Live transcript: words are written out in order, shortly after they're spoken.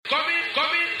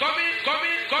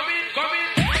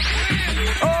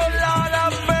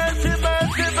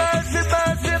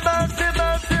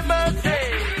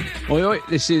Oi, oi,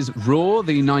 this is Raw,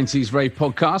 the 90s Rave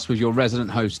podcast with your resident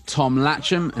host, Tom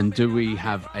Latcham. And do we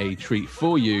have a treat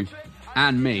for you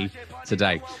and me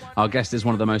today? Our guest is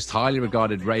one of the most highly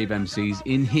regarded rave MCs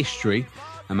in history,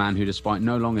 a man who, despite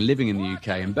no longer living in the UK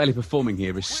and barely performing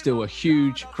here, is still a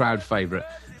huge crowd favourite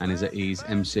and is at ease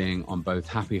MCing on both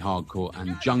Happy Hardcore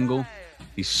and Jungle.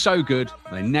 He's so good,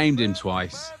 they named him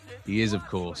twice. He is, of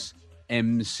course,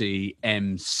 MC.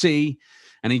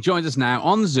 And he joins us now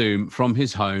on Zoom from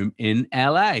his home in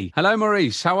LA. Hello,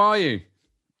 Maurice. How are you?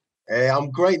 Hey,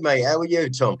 I'm great, mate. How are you,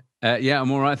 Tom? Yeah,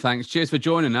 I'm all right, thanks. Cheers for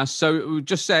joining us. So we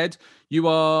just said you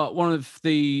are one of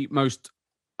the most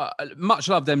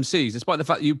much-loved MCs, despite the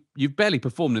fact you've barely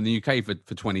performed in the UK for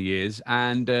 20 years,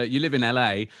 and you live in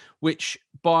LA, which,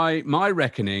 by my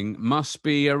reckoning, must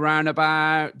be around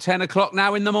about 10 o'clock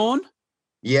now in the morn?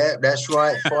 Yeah, that's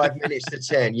right. 5 minutes to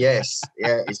 10. Yes.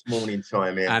 Yeah, it's morning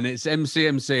time, yeah. And it's MC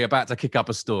about to kick up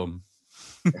a storm.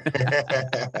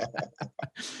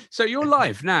 So your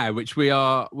life now, which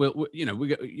you're going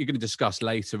to discuss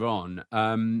later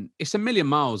on, it's a million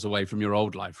miles away from your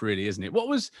old life, really, isn't it? What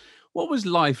was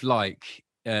life like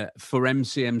for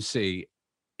MC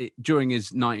during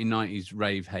his 1990s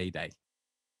rave heyday?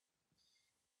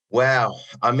 Wow.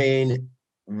 I mean,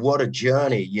 what a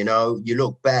journey, you know. You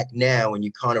look back now and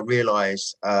you kind of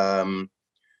realize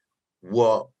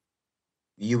what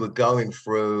you were going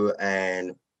through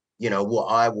and, you know, what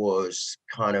I was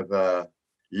kind of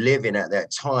living at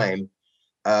that time.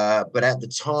 But at the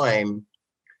time,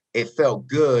 it felt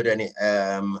good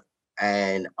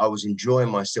and I was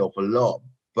enjoying myself a lot.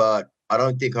 But I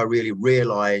don't think I really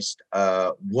realized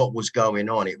what was going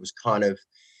on. It was kind of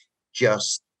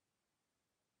just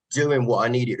doing what I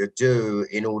needed to do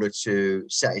in order to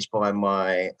satisfy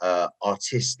my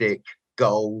artistic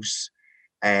goals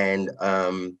and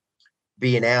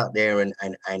being out there and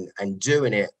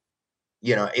doing it.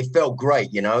 You know, it felt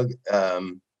great, you know,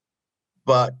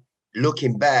 but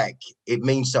looking back, it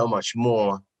means so much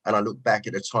more. And I look back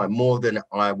at the time more than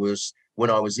I was when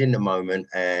I was in the moment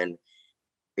and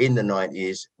in the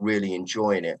 90s, really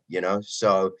enjoying it, you know.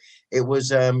 So it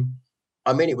was,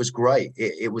 it was great.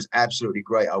 It was absolutely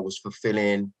great. I was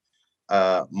fulfilling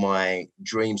my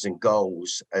dreams and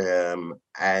goals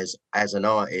as an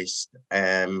artist,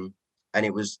 and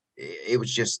it was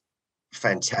just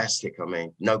fantastic. I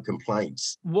mean, no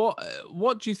complaints.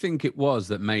 What do you think it was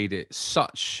that made it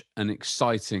such an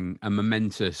exciting and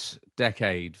momentous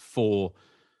decade for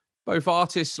both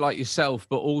artists like yourself,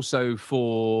 but also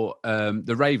for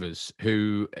the ravers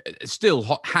who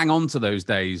still hang on to those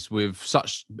days with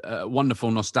such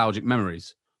wonderful nostalgic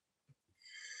memories?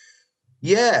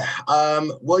 Yeah,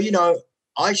 well, you know,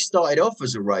 I started off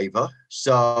as a raver.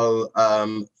 So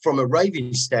from a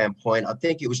raving standpoint, I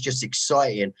think it was just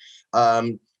exciting,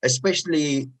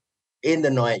 especially in the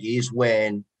 90s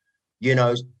when, you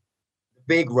know,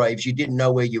 big raves, you didn't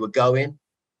know where you were going,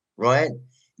 right?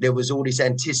 There was all this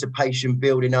anticipation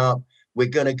building up. We're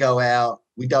going to go out.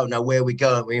 We don't know where we're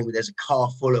going. There's a car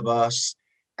full of us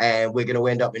and we're going to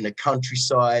end up in the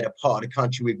countryside, a part of the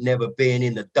country we've never been,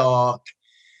 in the dark.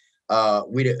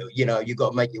 You got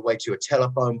to make your way to a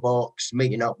telephone box,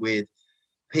 meeting up with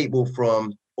people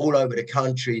from all over the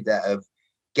country that have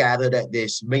gathered at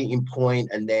this meeting point,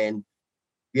 and then,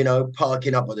 you know,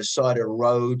 parking up on the side of the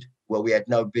road where we had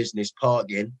no business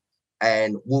parking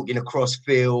and walking across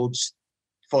fields,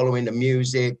 following the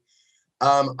music.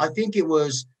 I think it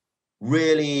was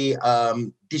really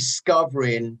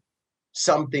discovering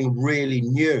something really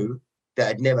new that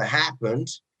had never happened.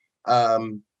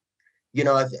 For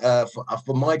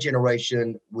my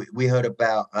generation, we heard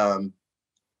about,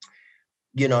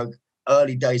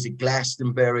 early days of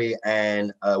Glastonbury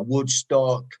and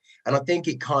Woodstock. And I think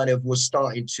it kind of was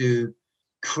starting to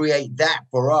create that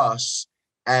for us.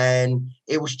 And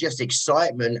it was just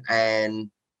excitement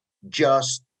and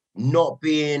just not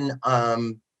being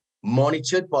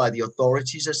monitored by the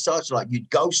authorities as such. Like, you'd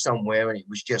go somewhere and it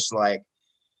was just like,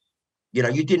 you know,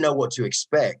 you didn't know what to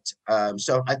expect.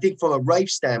 So I think from a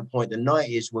rave standpoint, the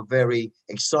 90s were very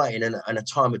exciting and a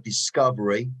time of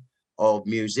discovery of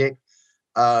music.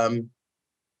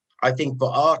 I think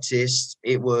for artists,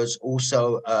 it was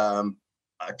also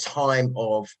a time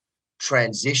of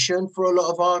transition for a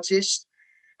lot of artists,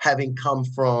 having come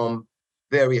from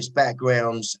various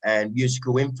backgrounds and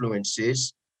musical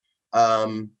influences,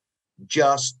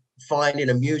 just finding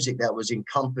a music that was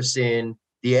encompassing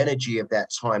the energy of that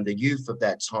time, the youth of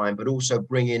that time, but also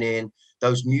bringing in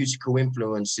those musical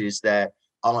influences that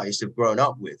artists have grown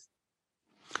up with.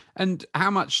 And how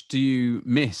much do you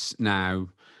miss now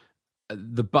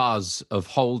the buzz of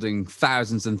holding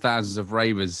thousands and thousands of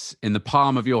ravers in the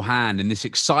palm of your hand in this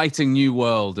exciting new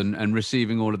world and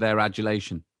receiving all of their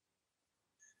adulation?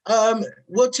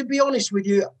 Well, to be honest with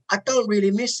you, I don't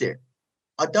really miss it.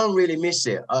 I don't really miss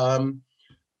it.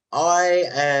 I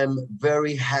am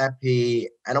very happy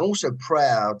and I'm also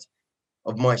proud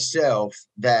of myself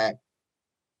that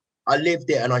I lived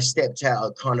it and I stepped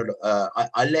out kind of,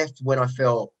 I left when I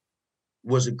felt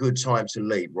was a good time to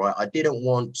leave, right? I didn't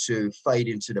want to fade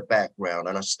into the background.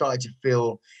 And I started to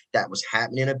feel that was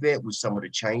happening a bit with some of the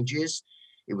changes.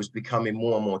 It was becoming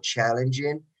more and more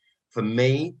challenging for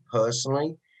me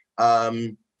personally.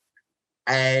 And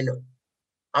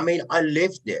I mean, I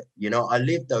lived it, I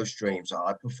lived those dreams.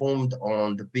 I performed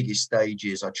on the biggest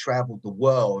stages. I traveled the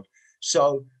world.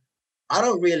 So I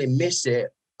don't really miss it.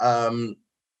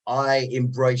 I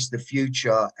embrace the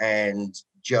future and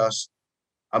just,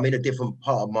 I'm in a different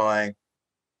part of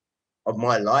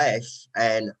my life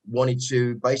and wanted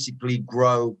to basically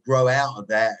grow out of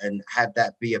that and have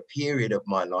that be a period of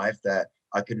my life that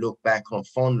I could look back on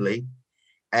fondly.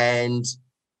 And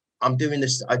I'm doing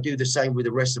this. I do the same with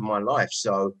the rest of my life.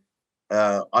 So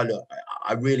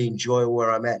I really enjoy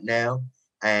where I'm at now,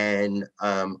 and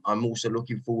I'm also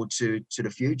looking forward to the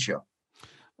future.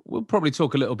 We'll probably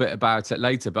talk a little bit about it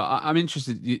later, but I'm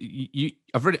interested.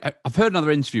 I've heard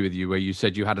another interview with you where you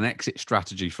said you had an exit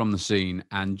strategy from the scene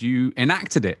and you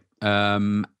enacted it.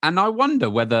 And I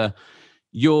wonder whether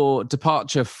your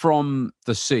departure from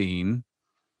the scene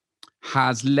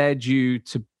has led you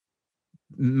to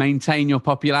maintain your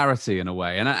popularity in a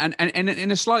way, and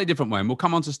in a slightly different way. And we'll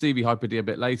come on to Stevie Hyper D a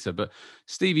bit later, but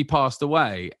Stevie passed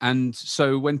away, and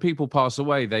so when people pass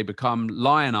away, they become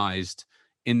lionized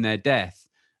in their death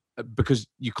because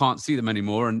you can't see them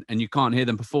anymore and you can't hear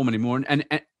them perform anymore. And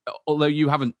although you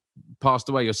haven't passed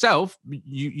away yourself,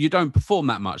 you don't perform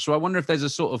that much. So I wonder if there's a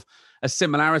sort of a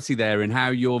similarity there in how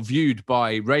you're viewed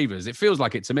by ravers. It feels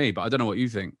like it to me, but I don't know what you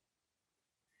think.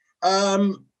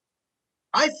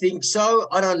 I think so.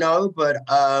 I don't know, but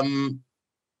I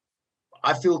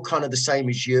feel kind of the same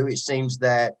as you. It seems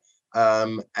that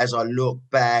as I look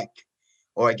back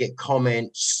or I get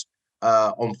comments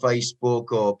on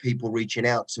Facebook or people reaching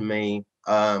out to me,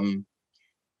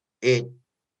 it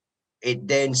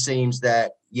then seems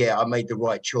that, yeah, I made the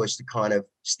right choice to kind of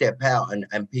step out.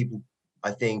 And people,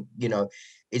 I think,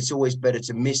 it's always better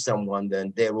to miss someone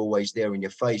than they're always there in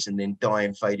your face and then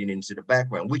dying, fading into the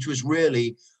background, which was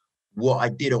really what I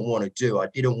didn't want to do. I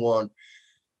didn't want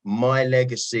my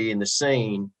legacy in the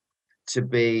scene to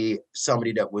be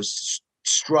somebody that was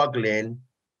struggling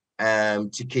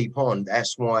to keep on.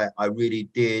 That's why I really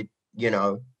did,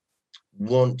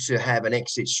 want to have an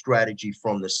exit strategy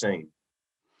from the scene.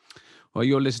 Well,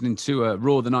 you're listening to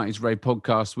Raw the 90s Rave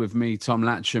podcast with me, Tom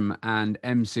Latcham, and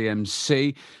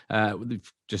MCMC.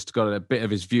 We've just got a bit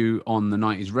of his view on the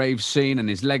 90s rave scene and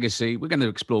his legacy. We're going to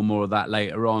explore more of that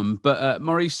later on. But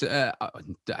Maurice, actually,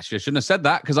 I shouldn't have said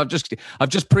that because I've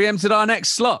just preempted our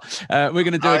next slot. We're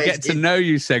going to do a get to know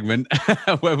you segment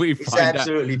where we find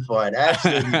absolutely fine,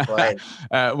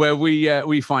 where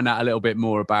we find out a little bit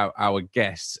more about our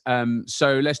guests.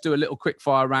 So let's do a little quick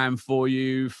fire round for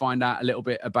you. Find out a little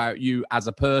bit about you as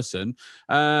a person.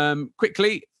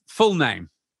 Quickly, full name.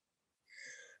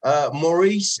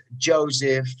 Maurice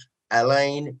Joseph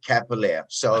Alain Capillaire.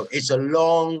 So it's a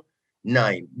long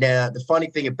name. Now, the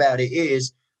funny thing about it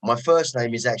is my first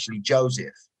name is actually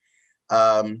Joseph.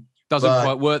 Doesn't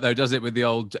quite work though, does it, with the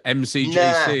old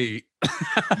MCJC?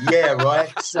 Nah. Yeah,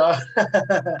 right.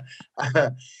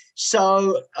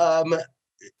 So,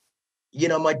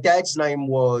 my dad's name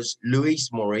was Louis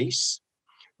Maurice,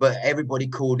 but everybody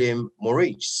called him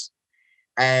Maurice.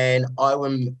 And I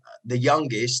am the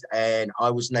youngest, and I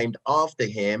was named after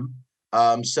him.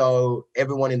 So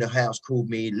everyone in the house called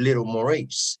me Little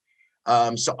Maurice.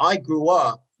 So I grew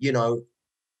up,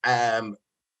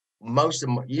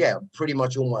 pretty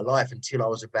much all my life until I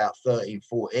was about 13,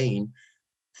 14,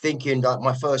 thinking that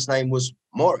my first name was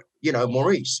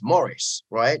Maurice,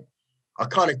 right? I've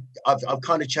kind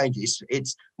of changed it.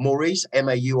 It's Maurice,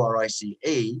 Maurice,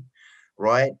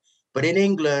 right? But in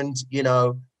England,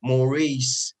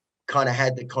 Maurice kind of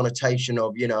had the connotation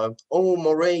of, oh,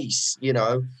 Maurice, and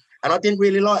I didn't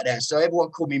really like that. So everyone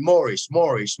called me Maurice,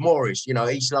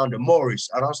 East London, Maurice.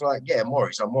 And I was like, yeah,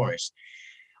 Maurice, I'm Maurice.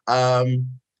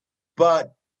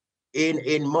 But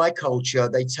in my culture,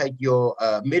 they take your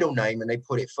middle name and they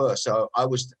put it first. So I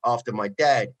was after my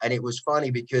dad. And it was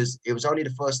funny because it was only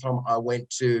the first time I went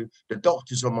to the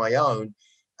doctors on my own.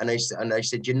 And they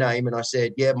said, your name? And I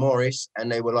said, yeah, Maurice.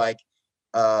 And they were like,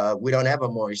 we don't have a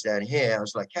Maurice down here. I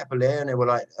was like, Capillaire. And they were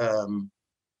like,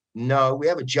 no, we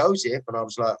have a Joseph. And I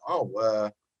was like, oh,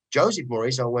 Joseph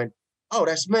Maurice. I went, oh,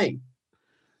 that's me.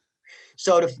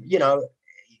 So,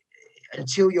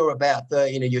 until you're about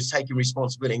 30, you're taking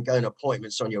responsibility and going to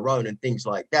appointments on your own and things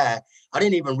like that, I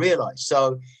didn't even realize.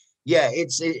 So, yeah,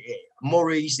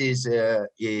 Maurice is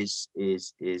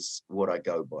what I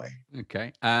go by.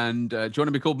 Okay. And do you want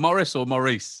to be called Morris or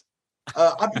Maurice?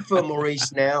 I prefer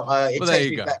Maurice now. It takes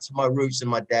me back to my roots and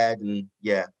my dad, and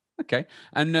yeah. Okay.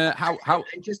 And how?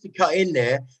 And just to cut in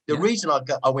there, the reason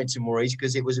I went to Maurice,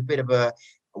 because it was a bit of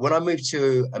when I moved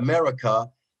to America,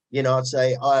 I'd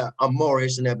say I'm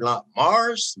Maurice, and they'd be like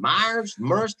Mars,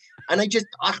 and they just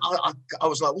I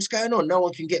was like, what's going on? No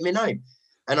one can get my name,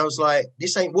 and I was like,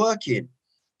 this ain't working.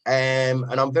 And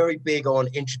I'm very big on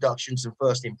introductions and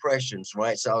first impressions,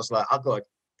 right? So I was like, I got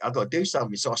to do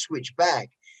something. So I switched back,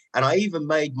 and I even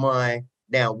made my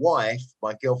now wife,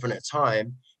 my girlfriend at the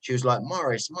time. She was like,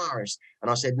 Maurice. And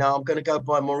I said, no, I'm going to go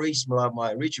by Maurice,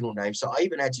 my original name. So I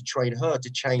even had to train her to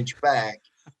change back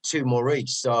to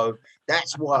Maurice. So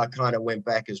that's why I kind of went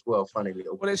back as well. Funny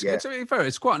little. Well,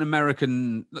 it's quite an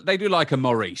American. They do like a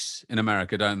Maurice in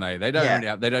America, don't they? They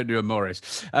don't. They don't do a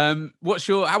Maurice. How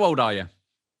old are you?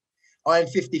 I'm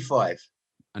 55.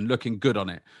 And looking good on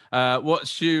it.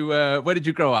 Where did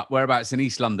you grow up? Whereabouts in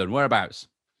East London? Whereabouts?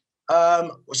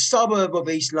 Suburb of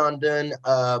East London.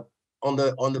 On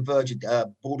the verge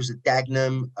of borders of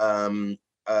Dagenham,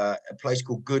 a place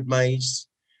called Goodmays,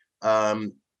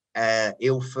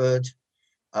 Ilford.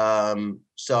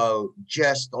 So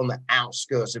just on the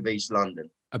outskirts of East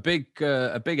London. A big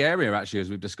area, actually,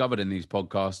 as we've discovered in these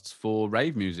podcasts, for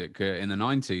rave music in the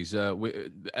 90s.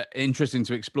 Interesting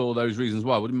to explore those reasons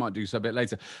why. We might do so a bit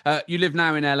later. You live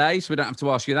now in LA, so we don't have to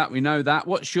ask you that. We know that.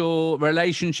 What's your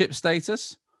relationship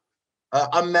status?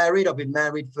 I'm married. I've been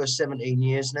married for 17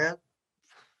 years now.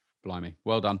 Blimey,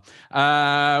 well done.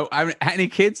 Any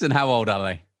kids, and how old are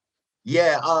they?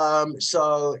 Yeah,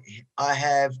 so I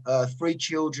have 3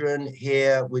 children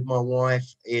here with my wife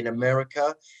in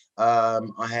America.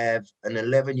 I have an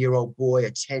 11-year-old boy,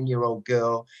 a 10-year-old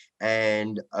girl,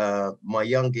 and my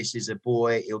youngest is a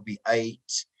boy. He'll be 8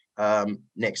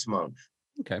 next month.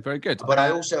 Okay, very good. But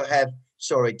I also have,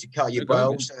 sorry to cut you, but I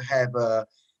also have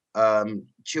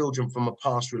children from a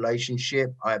past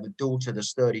relationship. I have a daughter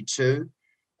that's 32.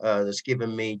 That's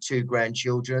given me 2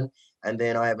 grandchildren, and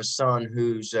then I have a son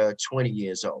who's 20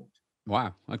 years old.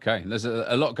 Wow. Okay. There's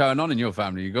a lot going on in your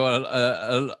family. You've got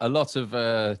a lot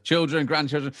of children,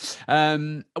 grandchildren.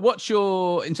 In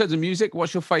terms of music,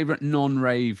 what's your favorite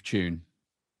non-rave tune?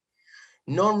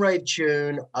 Non-rave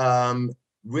tune,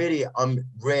 really,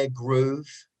 rare groove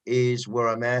is where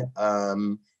I'm at.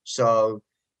 So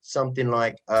something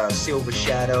like Silver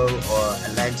Shadow or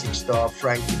Atlantic Star,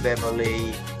 Frankie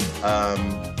Beverly.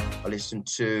 I listen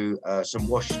to some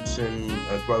Washington,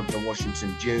 Grover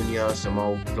Washington Jr., some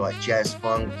old like jazz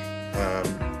funk.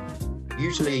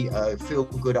 Usually feel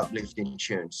good, uplifting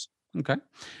tunes. Okay.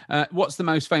 What's the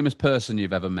most famous person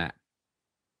you've ever met?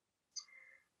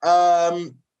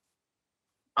 I've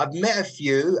met a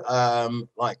few,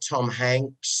 like Tom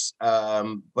Hanks,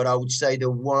 but I would say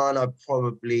the one I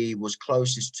probably was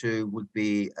closest to would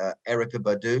be Erykah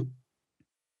Badu.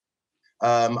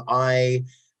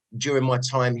 During my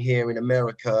time here in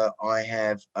America,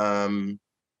 I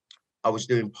was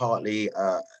doing partly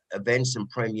events and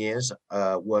premieres,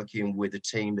 working with a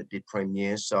team that did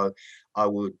premieres. So I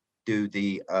would do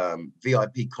the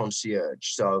VIP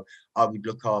concierge. So I would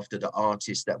look after the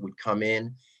artists that would come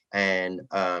in and,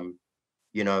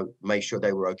 make sure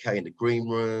they were okay in the green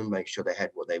room, make sure they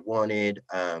had what they wanted,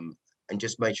 and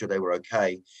just make sure they were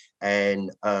okay.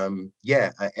 And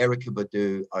Erykah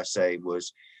Badu, I say,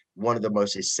 was one of the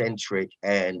most eccentric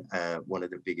and one of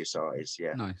the biggest artists.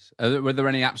 Yeah. Nice. Were there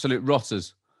any absolute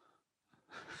rotters?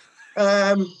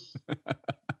 No,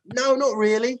 not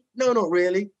really. No, not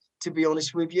really. To be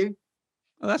honest with you.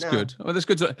 Well, that's good. Well, that's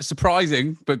good.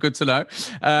 Surprising, but good to know.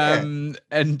 And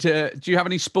do you have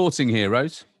any sporting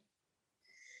heroes?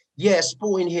 Yeah,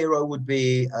 sporting hero would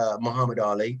be Muhammad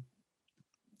Ali.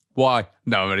 Why?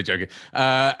 No, I'm only joking.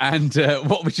 And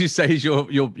what would you say is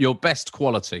your best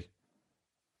quality?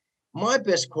 My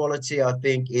best quality, I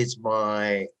think, is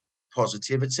my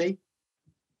positivity.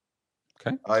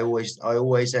 Okay. I always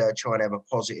try and have a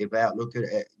positive outlook at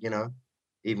it.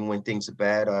 Even when things are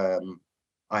bad,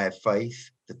 I have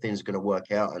faith that things are going to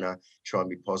work out, and I try and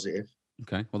be positive.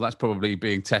 Okay. Well, that's probably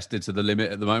being tested to the limit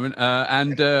at the moment.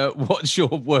 And what's your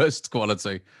worst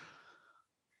quality?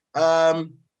 My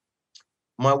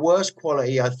worst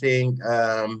quality, I think.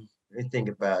 Let me think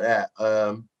about that.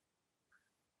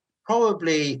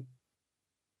 Probably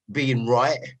being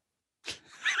right.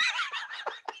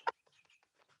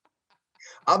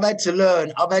 I've had to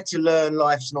learn. I've had to learn.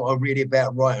 Life's not really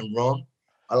about right and wrong.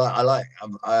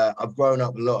 I've grown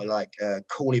up a lot like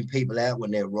calling people out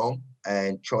when they're wrong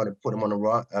and trying to put them on the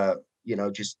right.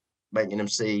 Just making them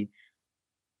see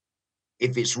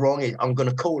if it's wrong, I'm going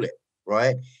to call it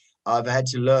right. I've had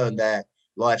to learn that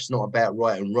life's not about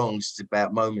right and wrong. It's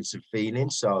about moments of feeling.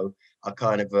 So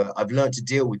I've learned to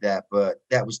deal with that. But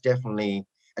that was definitely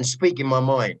and speaking my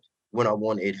mind when I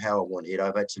wanted, how I wanted.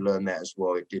 I've had to learn that as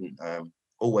well. It didn't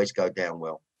always go down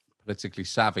well. Politically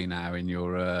savvy now in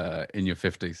your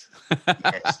 50s.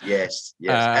 Yes.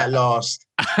 At last.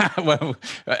 Well,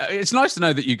 it's nice to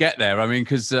know that you get there. I mean,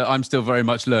 because I'm still very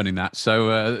much learning that.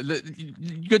 So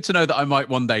good to know that I might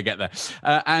one day get there.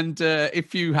 And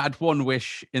if you had one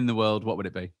wish in the world, what would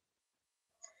it be?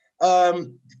 For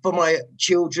my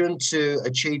children to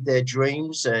achieve their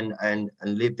dreams and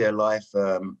live their life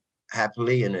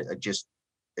happily and just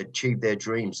achieve their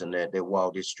dreams and their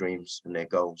wildest dreams and their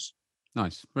goals.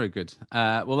 Nice. Very good.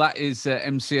 Well, that is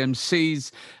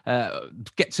MCMC's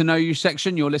Get to Know You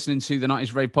section. You're listening to the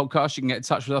 90s Rave Podcast. You can get in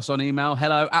touch with us on email,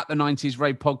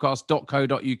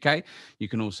 hello@the90sravepodcast.co.uk. You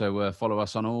can also follow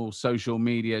us on all social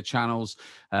media channels.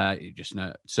 You just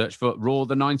search for Raw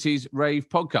the 90s Rave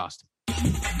Podcast.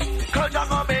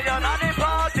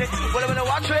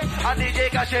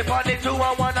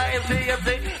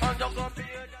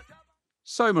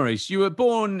 So, Maurice, you were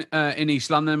born in East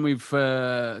London. We've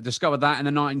discovered that in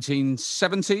the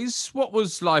 1970s. What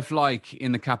was life like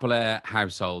in the Capillaire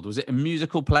household? Was it a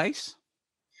musical place?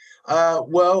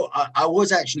 Well, I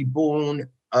was actually born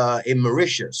in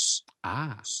Mauritius.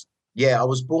 Yeah, I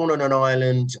was born on an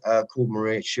island called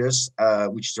Mauritius,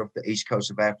 which is off the east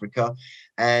coast of Africa.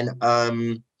 And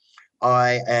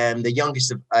I am the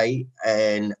youngest of 8,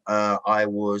 and I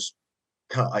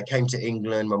came to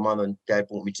England. My mum and dad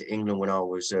brought me to England when I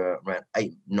was around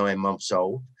 8, 9 months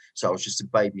old. So I was just a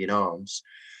baby in arms.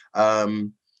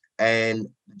 And the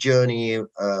journey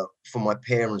for my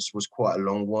parents was quite a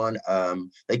long one.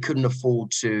 They couldn't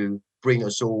afford to bring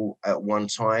us all at one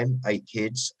time, 8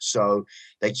 kids. So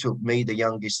they took me, the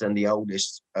youngest and the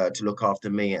oldest, to look after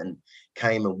me, and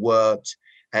came and worked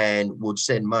and would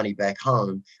send money back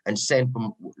home and send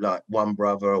from like one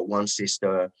brother or one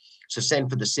sister. So send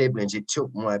for the siblings. It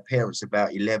took my parents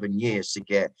about 11 years to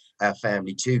get our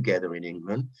family together in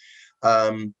England.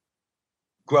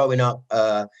 Growing up,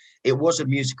 it was a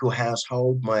musical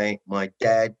household. My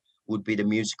dad would be the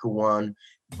musical one,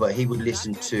 but he would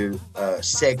listen to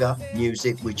Sega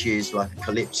music, which is like a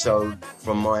calypso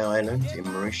from my island in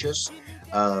Mauritius.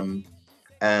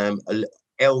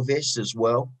 Elvis as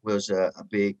well was a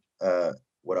big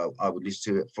what I would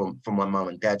listen to it from my mum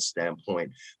and dad's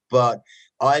standpoint. But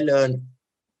I learned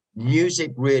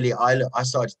music really. I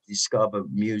started to discover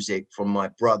music from my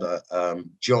brother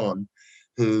John,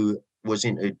 who was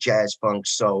into jazz, funk,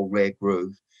 soul, rare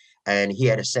groove, and he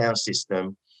had a sound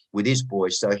system with his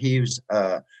boys. So he was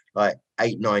like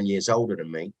 8, 9 years older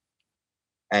than me,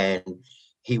 and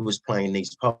he was playing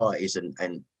these parties, and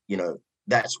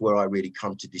that's where I really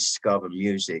come to discover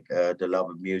music, the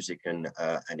love of music, and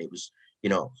it was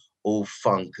all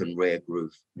funk and rare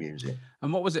groove music.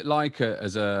 And what was it like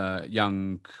as a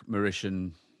young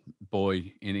Mauritian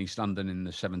boy in East London in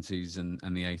the 70s and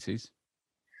the 80s?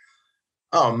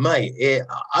 Oh, mate,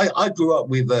 I grew up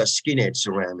with skinheads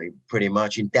around me pretty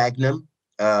much in Dagenham,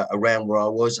 around where I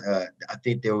was. I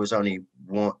think there was only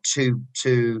two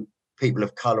people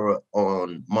of color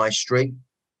on my street.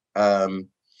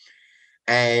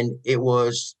 And it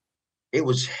was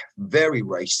very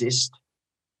racist.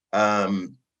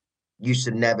 Used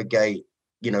to navigate,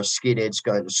 skinheads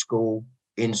going to school,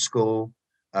 in school,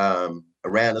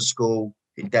 around the school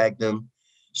in Dagenham.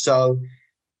 So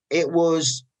it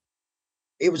was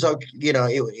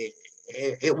okay,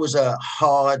 it was a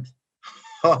hard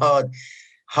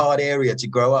area to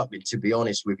grow up in, to be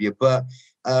honest with you. But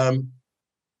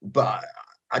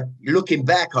looking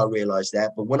back, I realized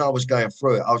that. But when I was going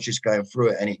through it, I was just going through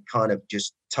it, and it kind of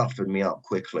just toughened me up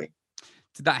quickly.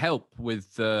 Did that help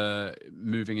with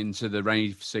moving into the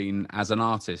rave scene as an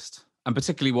artist, and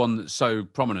particularly one that's so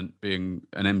prominent, being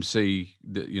an MC,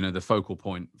 the focal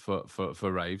point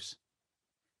for raves?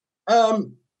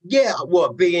 Yeah,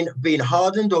 what, being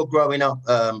hardened or growing up,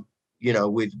 with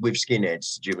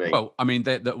skinheads, do you mean? Well, I mean,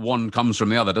 that one comes from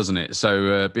the other, doesn't it?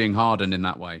 So being hardened in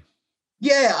that way.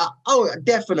 Yeah,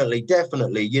 definitely.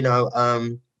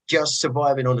 Just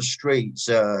surviving on the streets,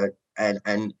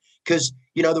 and because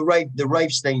the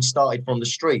rave scene started from the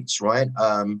streets, right?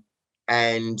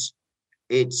 And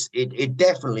it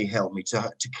definitely helped me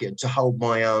to hold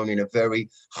my own in a very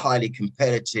highly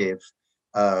competitive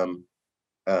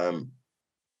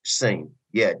scene.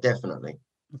 Yeah, definitely.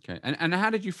 Okay. And how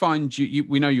did you find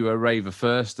we know you were a raver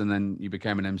first and then you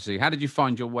became an MC. How did you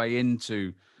find your way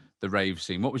into the rave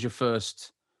scene? What was your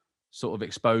first sort of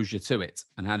exposure to it?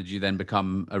 And how did you then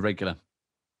become a regular?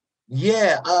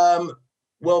 Yeah.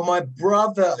 Well, my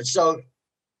brother, so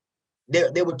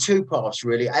there were two paths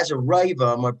really. As a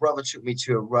raver, my brother took me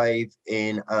to a rave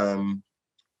in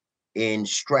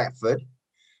Stratford.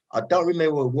 I don't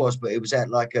remember what it was, but it was at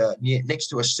like next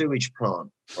to a sewage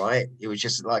plant, right? It was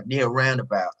just like near a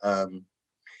roundabout.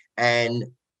 And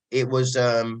it was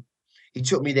he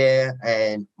took me there,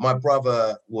 and my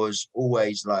brother was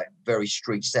always like very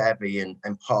street savvy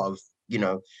and part of, you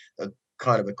know, a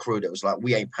kind of a crew that was like,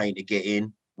 we ain't paying to get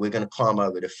in. We're gonna climb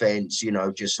over the fence, you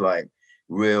know, just like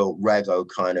real raggo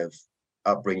kind of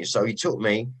upbringing. So he took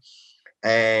me,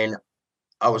 and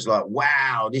I was like,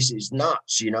 wow, this is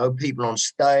nuts, you know, people on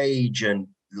stage and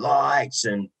lights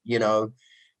and, you know,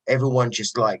 everyone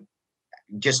just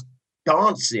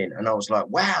dancing. And I was like,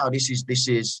 wow, this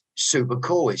is super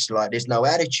cool. It's like there's no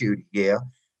attitude here.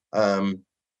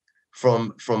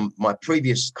 From my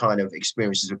previous kind of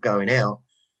experiences of going out,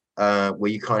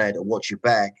 where you kind of had to watch your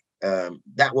back,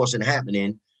 that wasn't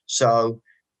happening. So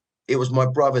it was my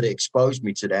brother that exposed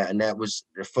me to that, and that was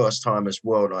the first time as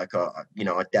well. Like you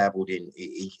know, I dabbled in.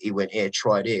 He went, "Here,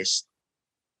 try this,"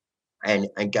 and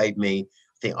gave me,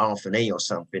 I think, half an E or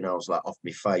something. I was like off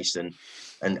my face, and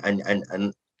What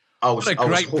a I was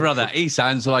great hooked brother. He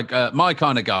sounds like my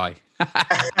kind of guy.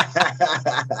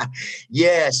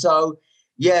 Yeah, so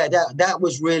yeah, that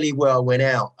was really where I went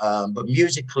out. But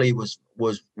musically was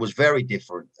very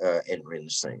different entering the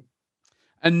scene.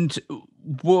 And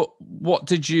what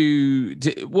what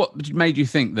made you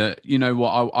think that, you know what,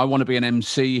 I want to be an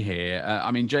MC here? I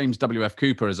mean, James W.F.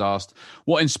 Cooper has asked,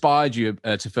 what inspired you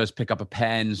to first pick up a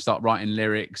pen, start writing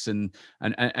lyrics, and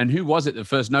who was it that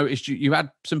first noticed you had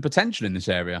some potential in this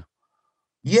area?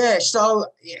 Yeah, so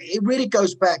it really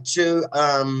goes back to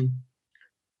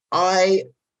I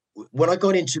when I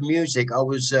got into music, I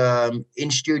was in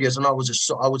studios, and I was a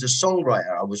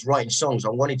songwriter. I was writing songs. I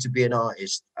wanted to be an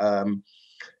artist.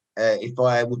 If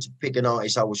I were to pick an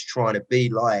artist I was trying to be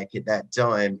like at that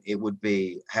time, it would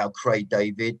be how Craig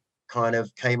David kind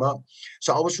of came up.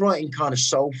 So I was writing kind of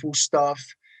soulful stuff,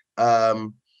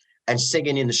 um, and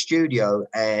singing in the studio,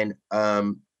 and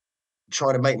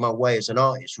trying to make my way as an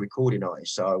artist, recording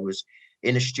artist. So I was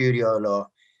in the studio a lot,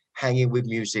 hanging with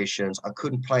musicians. I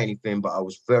couldn't play anything, but I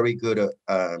was very good at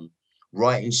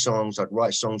writing songs. I'd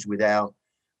write songs without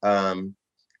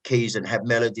keys and have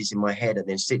melodies in my head, and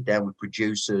then sit down with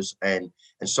producers and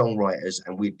songwriters,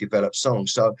 and we'd develop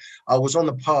songs. So I was on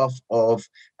the path of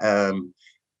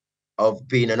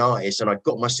being an artist, and I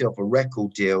got myself a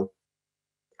record deal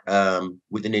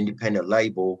with an independent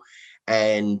label,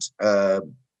 and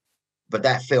but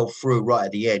that fell through right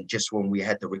at the end. Just when we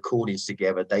had the recordings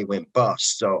together, they went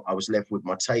bust. So I was left with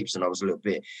my tapes, and I was a little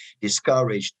bit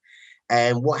discouraged.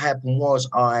 And what happened was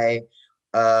I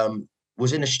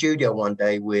was in the studio one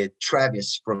day with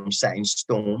Travis from Satin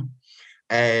Storm,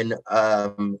 and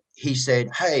he said,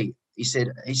 "Hey,"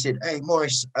 "Hey,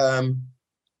 Maurice,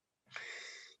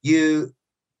 you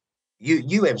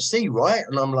MC, right?"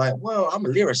 And I'm like, "Well, I'm a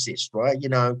lyricist, right? You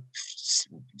know,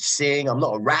 sing. I'm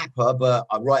not a rapper, but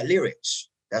I write lyrics.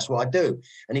 That's what I do."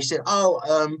 And he said, "Oh,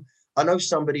 I know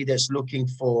somebody that's looking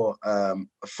for a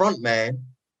front man.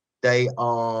 They've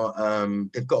got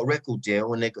a record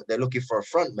deal, and they're looking for a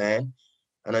front man."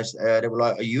 And they were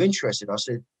like, "Are you interested?" I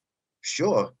said,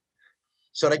 "Sure."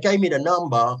 So they gave me the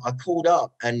number. I called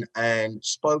up and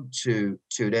spoke to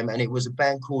them, and it was a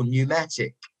band called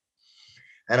Pneumatic.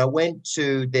 And I went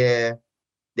to their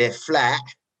flat,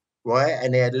 right?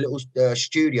 And they had a little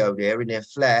studio there in their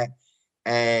flat,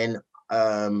 and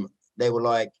they were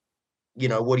like, "You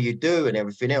know, what do you do?" and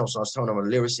everything else. I was telling them I'm a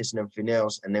lyricist and everything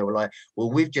else, and they were like, "Well,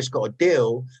 we've just got a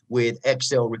deal with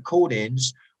XL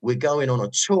Recordings. We're going on a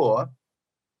tour,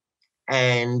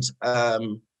 and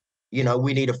you know,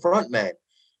 we need a front man."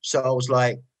 So I was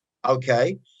like,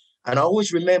 "Okay." And I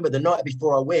always remember the night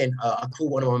before I went, I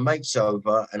called one of my mates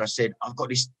over, and I said, I've got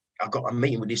a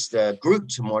meeting with this group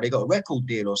tomorrow. They got a record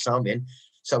deal or something."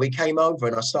 So he came over,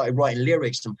 and I started writing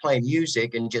lyrics and playing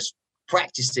music and just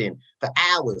practicing for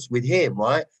hours with him,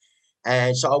 right?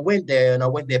 And so I went there, and I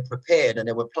went there prepared, and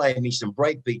they were playing me some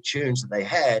breakbeat tunes that they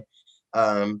had.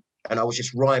 And I was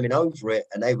just rhyming over it,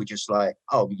 and they were just like,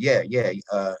 "Oh, yeah, yeah,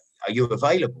 are you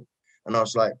available?" And I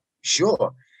was like,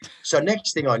 "Sure." So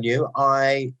next thing I knew,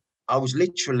 I was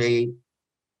literally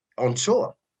on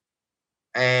tour,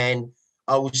 and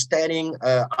I was standing.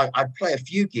 I'd play a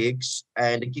few gigs,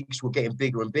 and the gigs were getting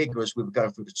bigger and bigger as we were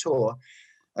going through the tour.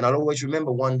 And I'll always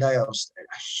remember one day I was at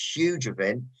a huge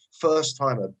event, first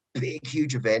time, a big,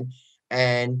 huge event.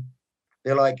 And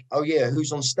they're like, oh yeah,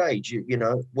 who's on stage? You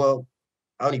know, well,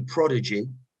 only Prodigy,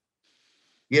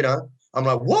 you know. I'm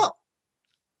like, what?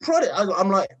 I'm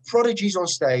like, Prodigy's on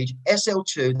stage,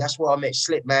 SL2, that's where I met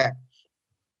Slip Matt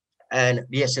and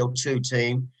the SL2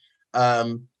 team.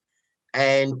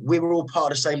 And we were all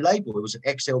part of the same label. It was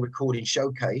an XL Recording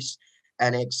Showcase.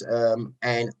 And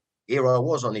here I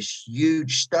was on this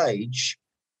huge stage.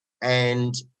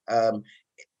 And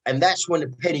that's when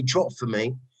the penny dropped for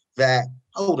me that,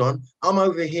 hold on, I'm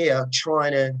over here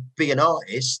trying to be an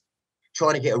artist,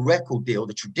 trying to get a record deal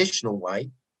the traditional way,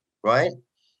 right?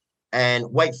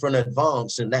 And wait for an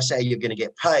advance, and that's how you're going to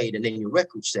get paid, and then your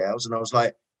record sales. And I was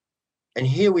like, and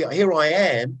here I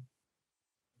am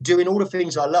doing all the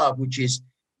things I love, which is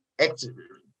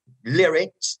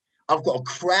lyrics. I've got a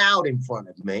crowd in front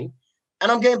of me,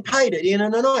 and I'm getting paid at the end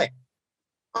of the night.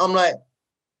 I'm like,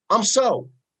 I'm sold.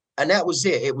 And that was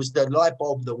it. It was the light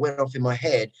bulb that went off in my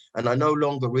head, and I no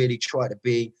longer really tried to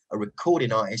be a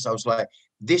recording artist. I was like,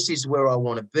 this is where I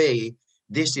want to be.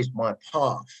 This is my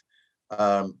path.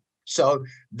 So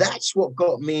that's what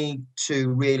got me to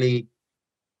really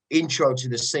intro to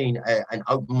the scene and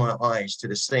open my eyes to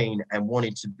the scene and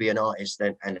wanting to be an artist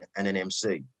and an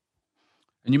MC.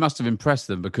 And you must have impressed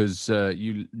them because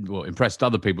impressed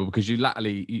other people because you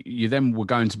then were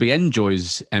going to be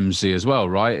Enjoy's MC as well,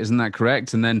 right? Isn't that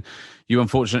correct? And then you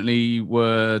unfortunately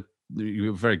were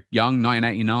very young,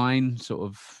 1989, sort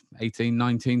of 18,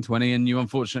 19, 20, and you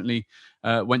unfortunately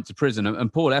went to prison.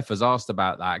 And Paul F has asked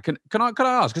about that. Can I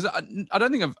ask? Because I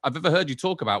don't think I've ever heard you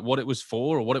talk about what it was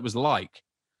for or what it was like.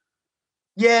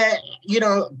 Yeah, you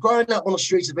know, growing up on the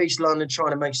streets of East London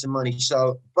trying to make some money.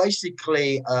 So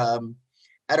basically,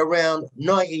 at around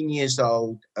 19 years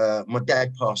old, my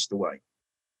dad passed away.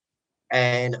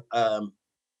 And,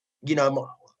 you know,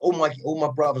 all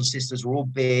my brothers and sisters were all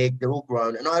big, they're all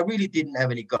grown. And I really didn't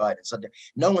have any guidance.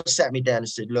 No one sat me down and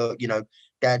said, look, you know,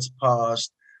 dad's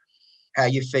passed. How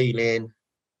you feeling?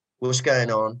 What's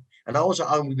going on? And I was at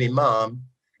home with my mum,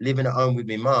 living at home with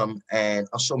my mum. And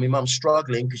I saw my mum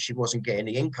struggling because she wasn't getting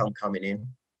the income coming in.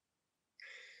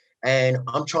 And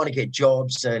I'm trying to get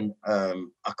jobs, and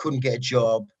I couldn't get a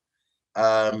job.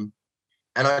 And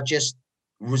I just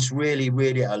was really,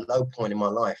 really at a low point in my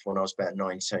life when I was about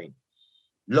 19.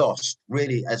 Lost,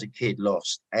 really, as a kid,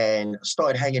 lost. And I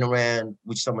started hanging around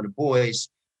with some of the boys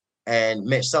and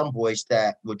met some boys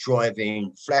that were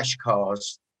driving flash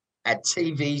cars, had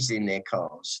TVs in their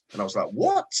cars. And I was like,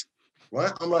 what?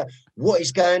 Right? I'm like, what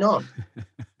is going on?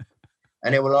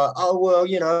 And they were like, oh, well,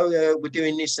 you know, we're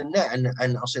doing this and that. And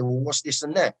I said, well, what's this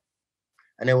and that?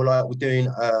 And they were like, we're doing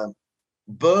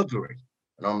burglary.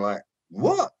 And I'm like,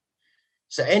 what?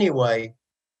 So anyway,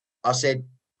 I said,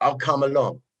 I'll come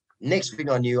along. Next thing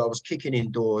I knew, I was kicking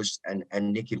in doors and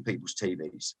nicking people's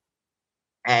TVs.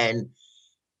 And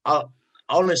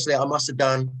honestly, I must have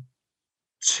done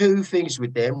 2 things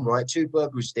with them, right? 2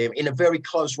 burglaries with them in a very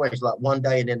close range, like one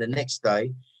day and then the next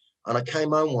day. And I came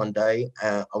home one day,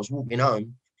 I was walking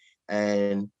home,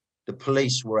 and the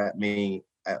police were at me,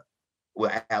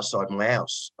 were outside my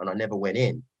house, and I never went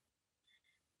in.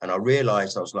 And I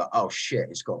realized, I was like, oh shit,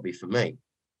 it's got to be for me.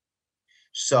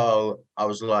 So I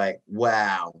was like,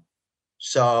 wow.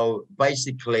 So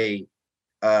basically,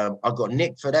 I got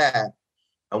nicked for that.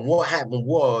 And what happened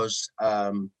was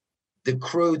the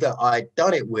crew that I'd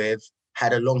done it with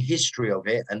had a long history of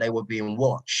it, and they were being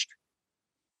watched.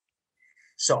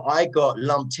 So I got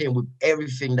lumped in with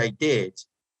everything they did.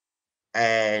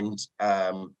 And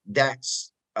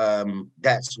that's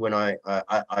when I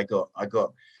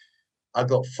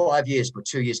got 5 years, but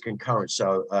 2 years concurrent.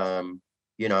 So,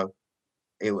 you know,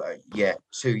 2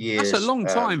 years. That's a long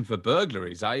time for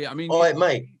burglaries. I mean, oh,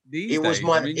 mate, it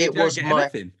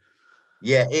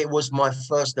was my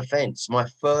first offense,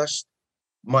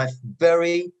 my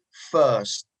very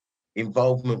first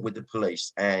involvement with the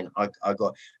police. And I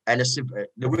got, and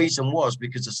the reason was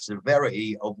because of the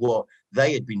severity of what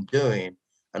they had been doing.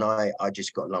 And I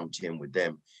just got lumped in with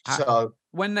them. So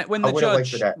when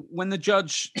the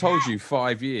judge told you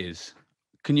 5 years,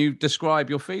 can you describe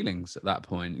your feelings at that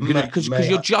point? Because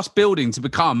you're just building to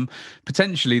become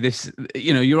potentially this,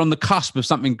 you know, you're on the cusp of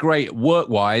something great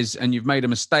work-wise, and you've made a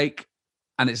mistake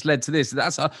and it's led to this.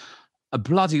 That's a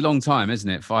bloody long time, isn't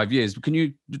it? 5 years. Can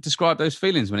you describe those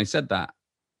feelings when he said that?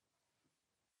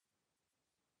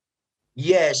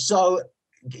 Yeah, so,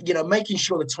 you know, making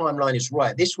sure the timeline is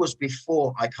right. This was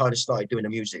before I kind of started doing the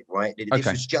music, right? This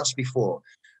was just before.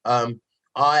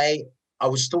 I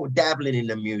was still dabbling in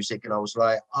the music, and I was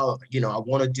like, oh, you know, I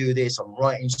want to do this. I'm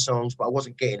writing songs, but I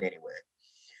wasn't getting anywhere.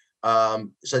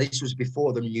 So this was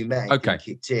before the pneumatic Okay.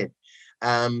 kicked in.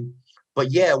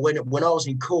 But yeah, when I was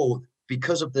in court,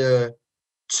 because of the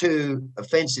 2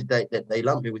 offences that they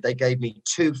lumped me with, they gave me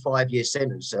 2 5-year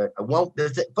sentences.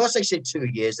 First they said 2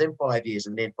 years, then 5 years,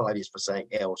 and then 5 years for something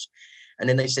else. And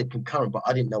then they said concurrent, but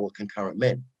I didn't know what concurrent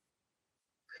meant.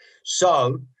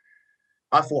 So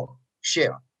I thought, shit,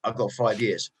 I've got 5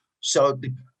 years. So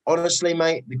honestly,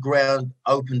 mate, the ground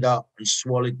opened up and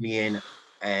swallowed me in.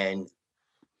 And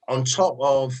on top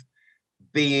of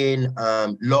being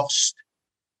lost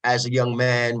as a young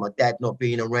man, my dad not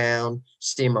being around,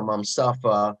 seeing my mum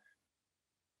suffer,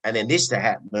 and then this to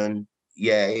happen,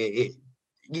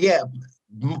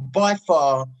 by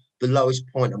far the lowest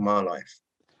point of my life.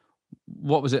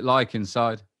 What was it like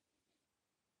inside?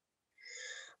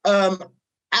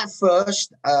 At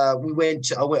first, I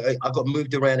got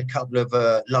moved around a couple of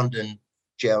London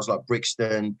jails like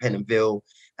Brixton, Pentonville,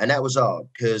 and that was hard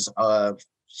because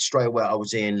straight away I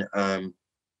was in, on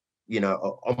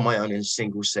my own in a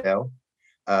single cell.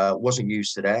 Wasn't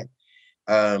used to that,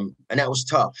 and that was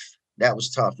tough.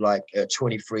 Like a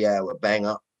 23-hour bang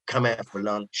up, come out for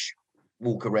lunch,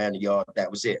 walk around the yard.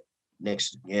 That was it.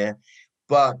 Next, yeah.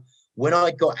 But when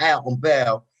I got out on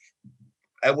bail,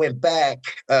 I went back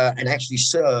and actually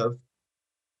served.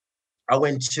 I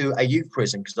went to a youth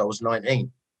prison because I was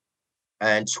 19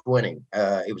 and 20.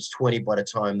 It was 20 by the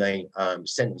time they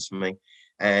sentenced me.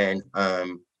 And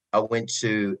I went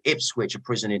to Ipswich, a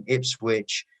prison in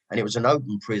Ipswich, and it was an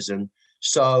open prison.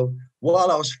 So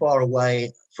while I was far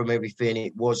away from everything,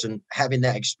 it wasn't having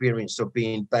that experience of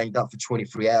being banged up for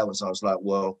 23 hours. I was like,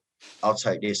 well, I'll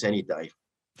take this any day.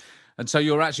 And so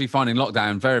you're actually finding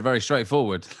lockdown very, very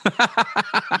straightforward.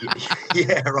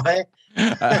 Yeah, right.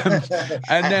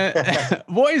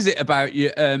 What is it about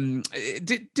you?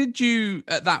 Did you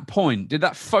at that point? Did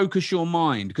that focus your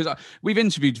mind? Because we've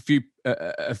interviewed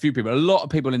a few people. A lot of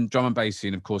people in drum and bass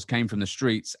scene, of course, came from the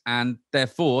streets, and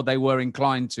therefore they were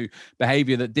inclined to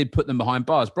behaviour that did put them behind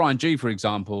bars. Brian G, for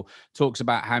example, talks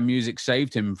about how music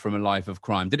saved him from a life of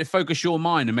crime. Did it focus your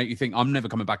mind and make you think, "I'm never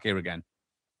coming back here again"?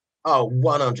 Oh,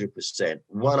 100%,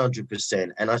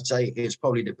 100%. And I'd say it's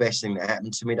probably the best thing that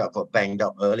happened to me, that I got banged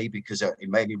up early, because it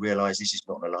made me realize this is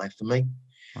not a life for me.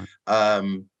 Right.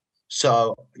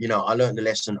 So, I learned the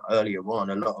lesson earlier on.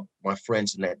 A lot of my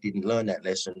friends and that didn't learn that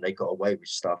lesson. They got away with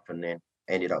stuff and then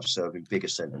ended up serving bigger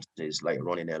sentences later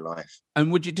on in their life.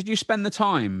 And did you spend the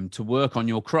time to work on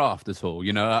your craft at all?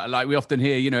 Like we often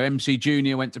hear, MC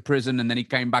Junior went to prison and then he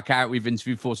came back out. We've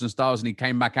interviewed Force and Stars and he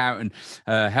came back out and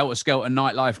Helter Skelter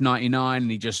Nightlife 99.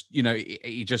 And he just,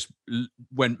 he just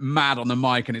went mad on the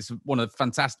mic. And it's one of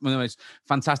the most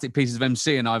fantastic pieces of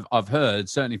MCing I've heard,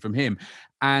 certainly from him.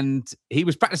 And he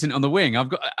was practicing it on the wing.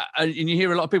 And you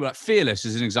hear a lot of people, like Fearless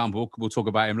is an example. We'll talk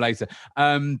about him later.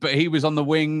 But he was on the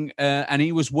wing and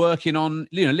he was working on,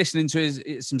 listening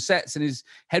to some sets and his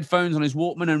headphones on his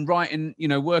Walkman and writing,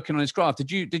 working on his craft.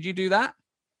 Did you do that?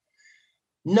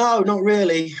 No, not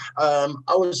really. I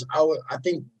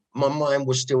think my mind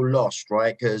was still lost,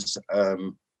 right? Because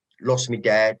lost my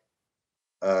dad,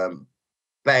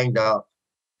 banged up.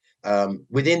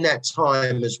 Within that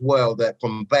time as well, that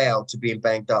from bail to being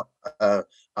banged up,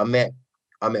 I met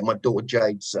my daughter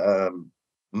Jade's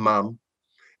mum,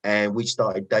 and we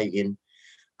started dating.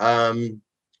 And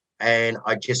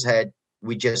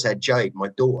we just had Jade, my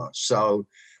daughter. So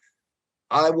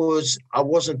I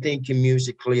wasn't thinking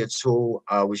musically at all.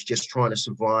 I was just trying to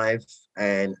survive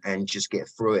and just get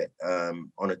through it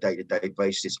on a day-to-day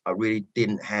basis. I really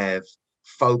didn't have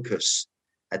focus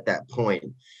at that point.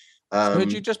 So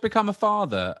had you just become a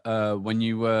father when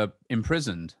you were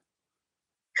imprisoned?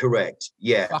 Correct.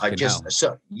 Yeah.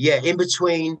 In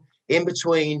between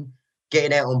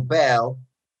getting out on bail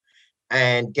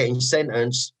and getting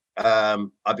sentenced,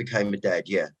 I became a dad.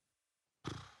 Yeah.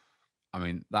 I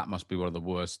mean, that must be one of the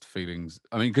worst feelings.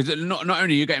 I mean, because not only are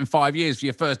you getting 5 years for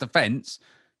your first offence,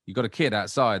 you got a kid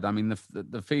outside. I mean,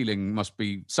 the feeling must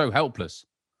be so helpless.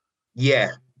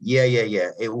 Yeah.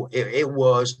 It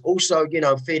was also,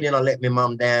 feeling I let my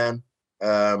mum down.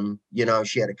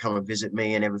 She had to come and visit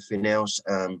me and everything else.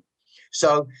 But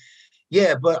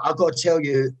I got to tell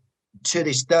you, to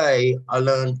this day,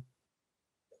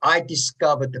 I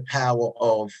discovered the power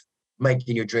of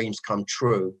making your dreams come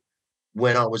true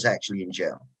when I was actually in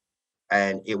jail.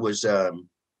 And it was,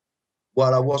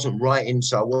 while I wasn't writing,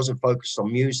 so I wasn't focused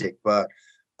on music, but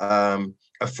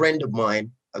a friend of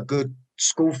mine, a good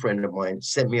school friend of mine,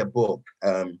 sent me a book,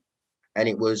 and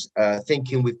it was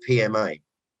Thinking with PMA,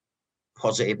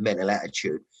 Positive Mental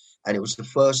Attitude. And it was the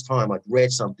first time I'd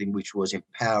read something which was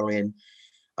empowering,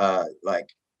 like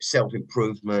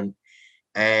self-improvement.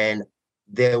 And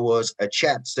there was a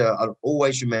chapter, I'll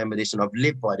always remember this, and I've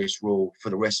lived by this rule for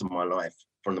the rest of my life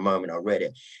from the moment I read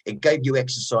it. It gave you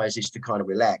exercises to kind of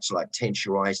relax, like tense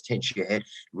your eyes, tense your head,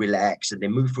 relax, and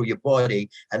then move through your body,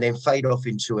 and then fade off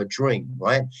into a dream,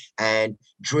 right? And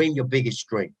dream your biggest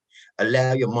dream.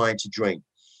 Allow your mind to dream.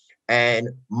 And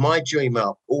my dream,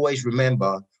 I always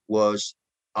remember, was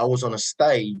I was on a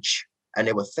stage and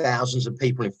there were thousands of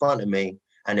people in front of me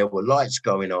and there were lights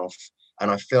going off. And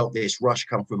I felt this rush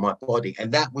come through my body.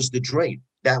 And that was the dream.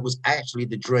 That was actually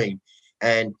the dream.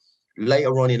 And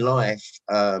later on in life,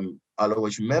 I'll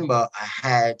always remember I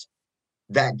had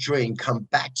that dream come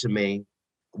back to me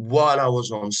while I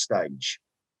was on stage.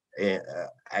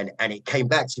 And it came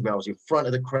back to me. I was in front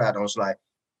of the crowd. I was like,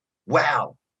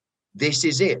 wow, this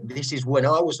is it. This is when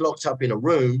I was locked up in a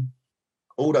room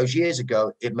all those years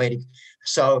ago. It made it.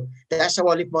 So that's how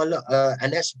I live my life.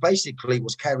 And that's basically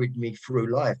what's carried me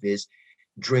through life, is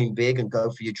dream big and go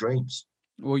for your dreams.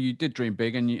 Well, you did dream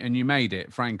big, and you made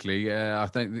it. Frankly, I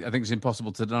think it's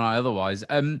impossible to deny otherwise.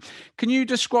 Can you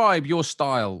describe your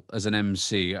style as an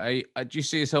MC? Do you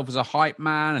see yourself as a hype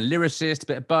man, a lyricist, a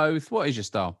bit of both? What is your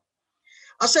style?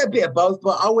 I say a bit of both,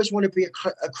 but I always want to be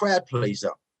a crowd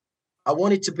pleaser. I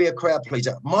wanted to be a crowd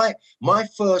pleaser. My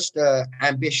first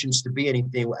ambitions to be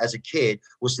anything as a kid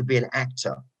was to be an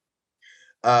actor.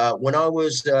 When I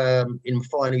was in my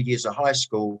final years of high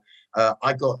school,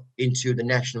 I got into the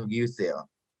National Youth Theatre.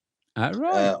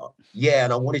 Right. Yeah,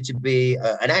 and I wanted to be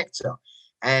an actor.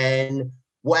 And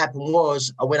what happened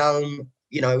was I went home,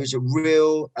 it was a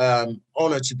real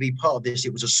honor to be part of this.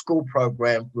 It was a school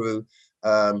program through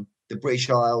the British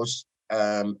Isles,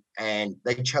 and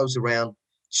they chose around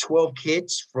 12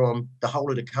 kids from the whole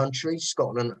of the country,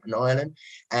 Scotland and Ireland,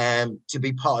 to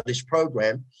be part of this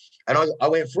program. And I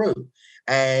went through.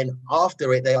 And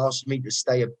after it, they asked me to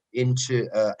stay into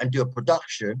and do a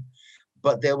production,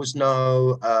 but there was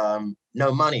no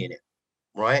money in it,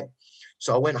 right?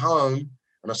 So I went home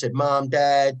and I said, Mom,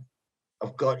 Dad,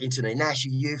 I've got into the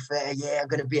National Youth Fair. Yeah, I'm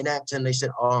going to be an actor. And they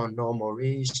said, oh, no,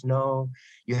 Maurice, no,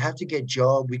 you have to get a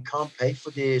job. We can't pay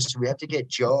for this. We have to get a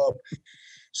job.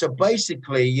 So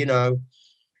basically, no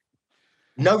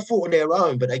fault of their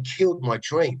own, but they killed my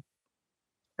dream.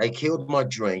 They killed my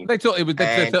dream. They thought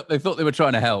they thought they were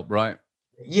trying to help, right?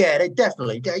 Yeah, they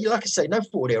definitely. Like I say, no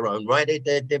fault of their own, right?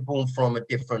 They're born from a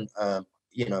different,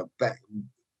 back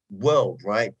world,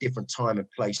 right? Different time and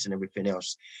place and everything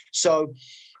else. So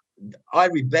I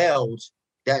rebelled.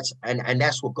 That's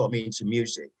what got me into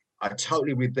music. I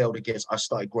totally rebelled against. I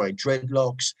started growing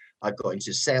dreadlocks. I got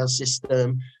into sound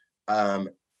system.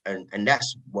 And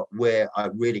that's where I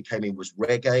really came in, was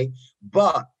reggae.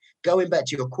 But going back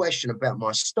to your question about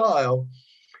my style,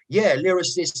 yeah,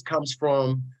 lyricist comes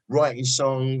from writing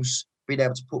songs, being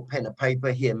able to put pen to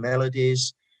paper, hear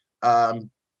melodies. But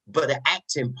the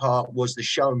acting part was the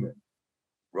showman,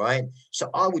 right? So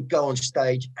I would go on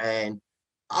stage and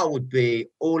I would be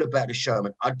all about the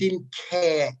showman. I didn't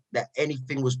care that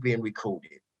anything was being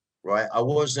recorded, right? I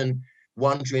wasn't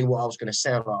wondering what I was going to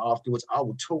sound like afterwards. I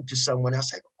would talk to someone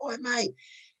else, say, "Oh, mate,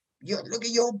 look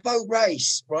at your boat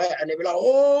race," right? And they'd be like,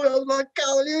 "Oh my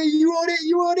God, you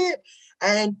on it."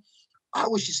 And I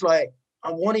was just like,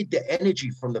 I wanted the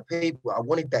energy from the people. I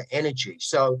wanted that energy.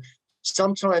 So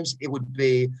sometimes it would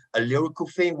be a lyrical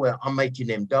thing where I'm making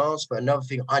them dance, but another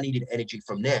thing, I needed energy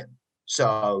from them.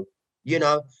 So,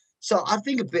 so I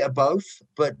think a bit of both,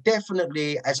 but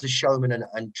definitely as a showman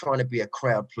and trying to be a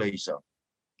crowd pleaser.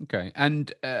 Okay,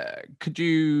 and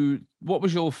what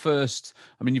was your first?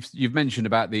 I mean, you've mentioned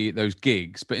about those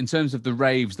gigs, but in terms of the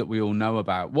raves that we all know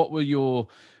about, what was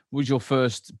your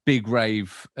first big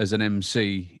rave as an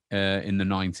MC in the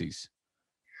 90s?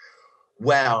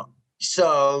 Wow.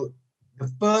 So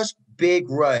the first big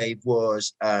rave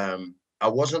was, I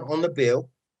wasn't on the bill.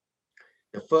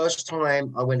 The first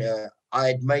time I went, I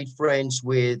had made friends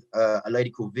with a lady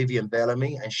called Vivian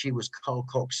Bellamy, and she was Carl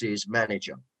Cox's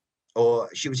manager, or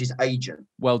she was his agent.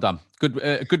 Well done. Good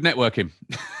networking.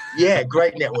 Yeah,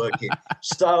 great networking.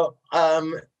 So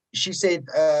she said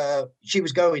she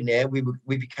was going there. We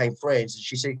became friends, and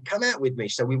she said, "Come out with me."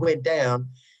 So we went down,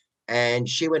 and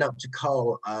she went up to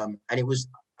Carl, and it was,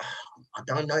 I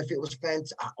don't know if it was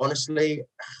fantastic. Honestly,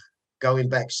 going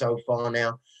back so far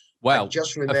now. Well,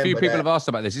 just remember, a few people have asked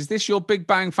about this. Is this your Big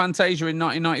Bang Fantasia in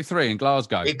 1993 in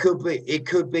Glasgow? It could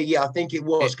be. Yeah, I think it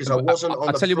was, because I wasn't on the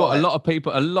I'll tell you flight. what, a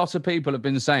lot of people have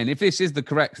been saying, if this is the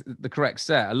correct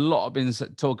set, a lot have been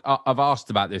I've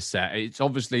asked about this set. It's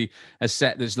obviously a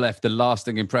set that's left a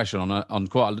lasting impression on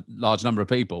quite a large number of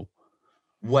people.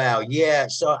 Wow, yeah.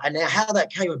 So, and now how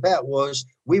that came about was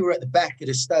we were at the back of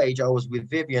the stage. I was with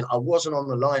Vivian. I wasn't on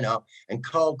the lineup, and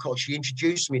Carl Cox, she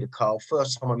introduced me to Carl.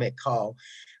 First time I met Carl,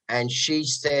 and she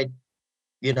said,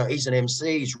 you know, he's an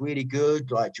MC. He's really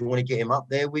good. Like, do you want to get him up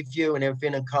there with you and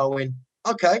everything? And Carl went,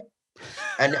 okay.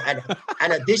 And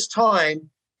at this time,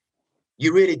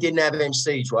 you really didn't have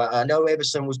MCs, right? I know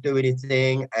Everson was doing his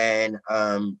thing, and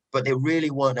but there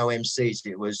really weren't no MCs.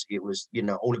 It was you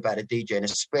know, all about a DJ, and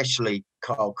especially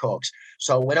Carl Cox.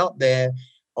 So I went up there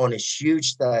on this huge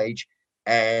stage,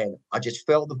 and I just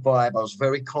felt the vibe. I was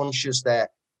very conscious that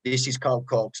this is Carl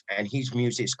Cox, and his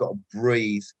music's got to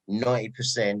breathe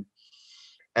 90%.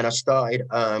 And I started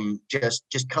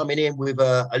just coming in with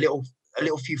a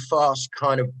little few fast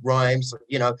kind of rhymes,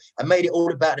 you know. I made it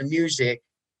all about the music,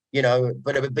 you know,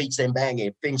 but it beats and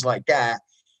banging, things like that,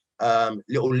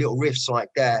 little riffs like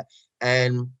that.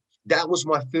 And that was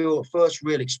my first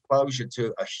real exposure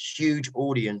to a huge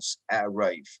audience at a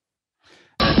rave.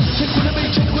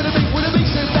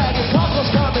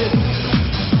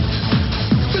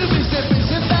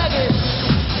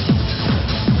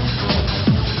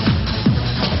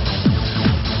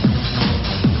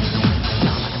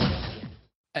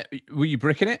 Were you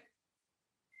bricking it?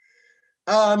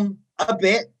 A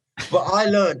bit, but I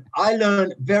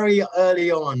learned very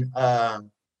early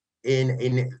on,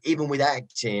 in even with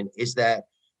acting, is that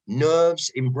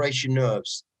nerves, embrace your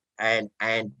nerves, and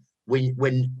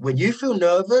when you feel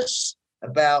nervous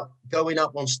about going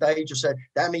up on stage or so,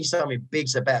 that means something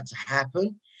big's about to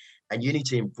happen, and you need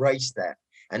to embrace that,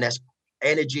 and that's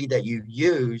energy that you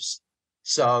use.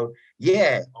 So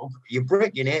yeah, you're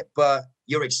bricking it, but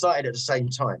you're excited at the same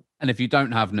time. And if you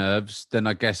don't have nerves, then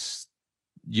I guess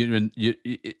you're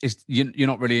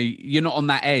not really, you're not on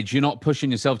that edge. You're not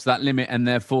pushing yourself to that limit, and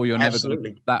therefore you're never going to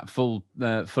get that full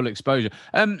exposure.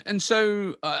 And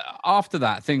so after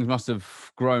that, things must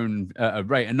have grown at a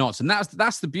rate of knots. And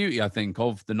that's the beauty, I think,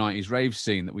 of the 90s rave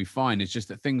scene that we find. It's just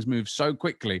that things move so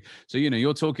quickly. So, you know,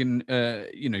 you're talking,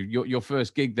 you know, your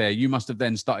first gig there, you must have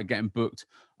then started getting booked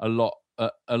a lot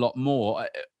more.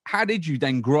 How did you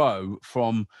then grow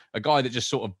from a guy that just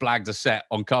sort of blagged a set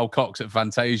on Carl Cox at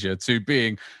Fantasia to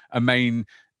being a main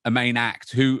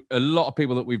act, who a lot of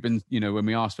people that we've been, you know, when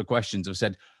we asked for questions, have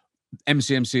said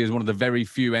MCMC is one of the very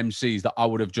few MCs that I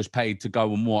would have just paid to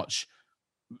go and watch,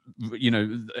 you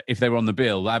know, if they were on the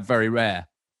bill. That's very rare.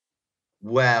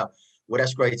 Wow. Well,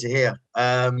 that's great to hear.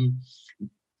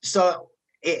 So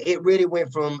it really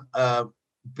went from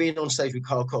being on stage with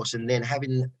Carl Cox and then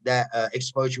having that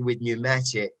exposure with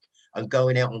Pneumatic and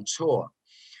going out on tour.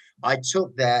 I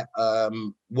took that,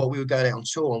 what we were going out on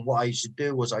tour, and what I used to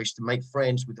do was I used to make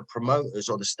friends with the promoters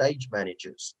or the stage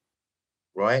managers,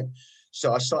 right?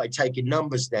 So I started taking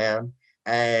numbers down,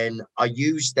 and I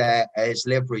used that as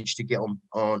leverage to get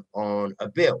on a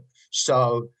bill.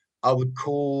 So I would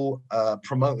call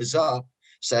promoters up,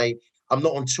 say, I'm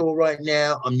not on tour right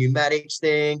now, I'm Pneumatic's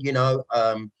thing, you know,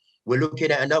 we're looking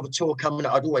at another tour coming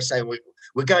up. I'd always say,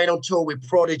 we're going on tour with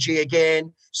Prodigy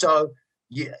again. So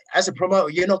as a promoter,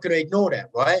 you're not going to ignore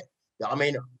that, right? I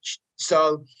mean,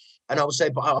 so, and I would say,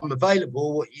 but I'm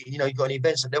available, you know, you got any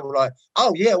events? And they were like,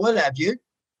 oh yeah, we'll have you.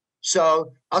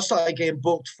 So I started getting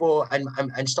booked for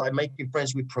and started making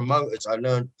friends with promoters. I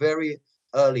learned very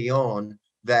early on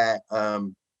that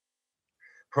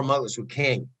promoters were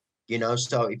king, you know?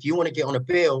 So if you want to get on a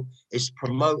bill, it's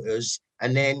promoters,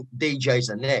 and then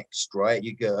DJs are next, right?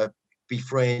 You gotta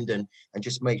befriend and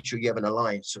just make sure you have an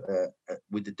alliance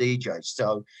with the DJs.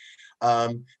 So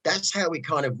that's how we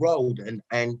kind of rolled, and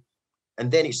then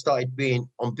it started being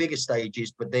on bigger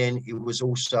stages. But then it was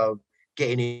also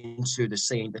getting into the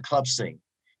scene, the club scene,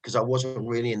 because I wasn't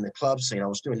really in the club scene. I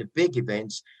was doing the big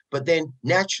events, but then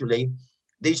naturally,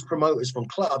 these promoters from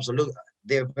clubs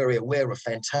they're very aware of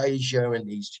Fantasia and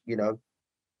these, you know,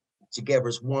 Together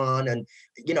as One, and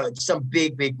you know, some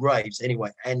big raves anyway,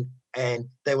 and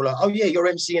they were like, oh yeah, you're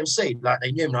MCMC, like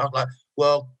they knew me. I was like,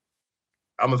 well,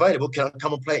 I'm available, can I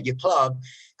come and play at your club?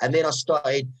 And then I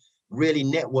started really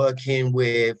networking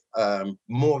with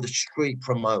more of the street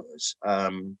promoters,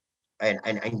 and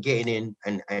getting in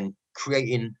and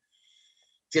creating,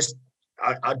 just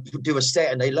I'd do a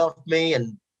set and they loved me,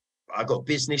 and I got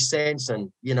business sense and,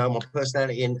 you know, my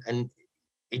personality, and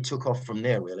it took off from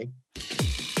there, really.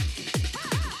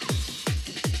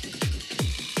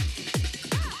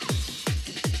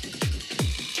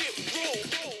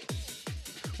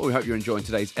 Well, we hope you're enjoying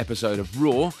today's episode of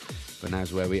Raw. But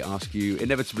now's where we ask you,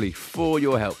 inevitably, for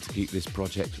your help to keep this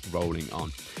project rolling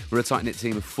on. We're a tight-knit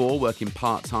team of 4 working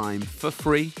part-time for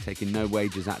free, taking no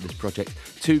wages at this project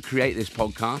to create this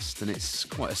podcast, and it's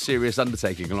quite a serious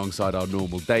undertaking alongside our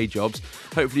normal day jobs.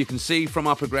 Hopefully you can see from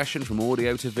our progression from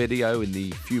audio to video in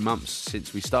the few months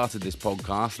since we started this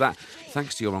podcast that,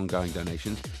 thanks to your ongoing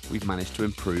donations, we've managed to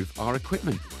improve our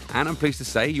equipment. And I'm pleased to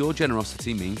say your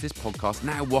generosity means this podcast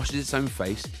now washes its own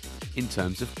face in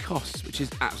terms of costs, which is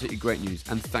absolutely great news.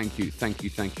 And thank you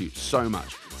so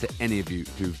much to any of you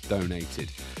who've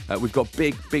donated. We've got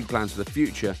big plans for the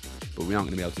future, but we aren't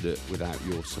going to be able to do it without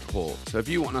your support. So if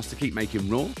you want us to keep making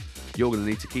Raw, you're going to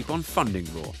need to keep on funding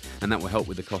Raw, and that will help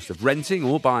with the cost of renting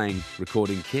or buying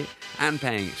recording kit and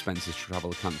paying expenses to travel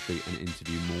the country and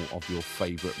interview more of your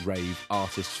favourite rave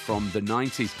artists from the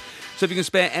 90s. So if you can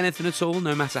spare anything at all,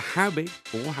 no matter how big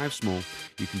or how small,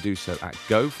 you can do so at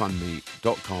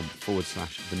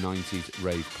gofundme.com/the 90s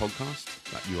rave podcast.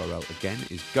 That URL again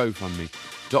is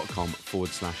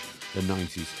gofundme.com/the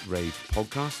 90s rave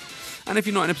podcast. And if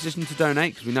you're not in a position to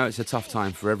donate, because we know it's a tough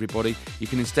time for everybody, you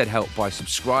can instead help by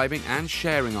subscribing and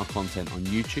sharing our content on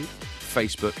YouTube,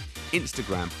 Facebook,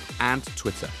 Instagram, and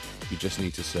Twitter. You just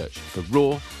need to search for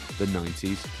Raw, the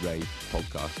 90s Rave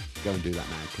Podcast. Go and do that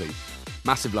now, please.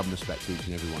 Massive love and respect to each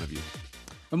and every one of you.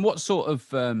 And what sort of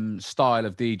style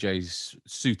of DJs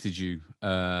suited you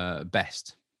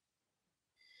best?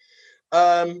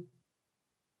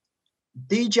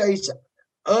 DJs,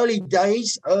 early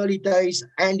days,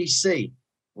 Andy C,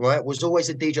 right, was always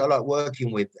a DJ I like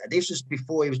working with. This was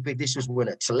before he was big. This was when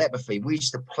at Telepathy. We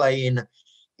used to play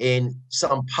in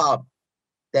some pub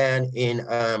down in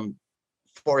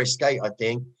Forest Gate, I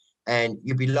think, and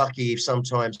you'd be lucky if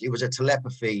sometimes it was a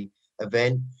Telepathy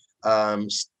event,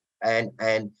 and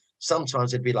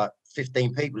sometimes there'd be like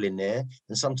 15 people in there,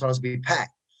 and sometimes it'd be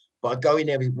packed. But I'd go in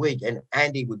every week, and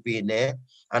Andy would be in there,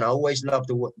 and I always loved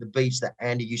the beats that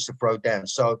Andy used to throw down.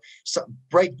 So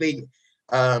breakbeat,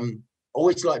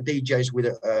 always like DJs with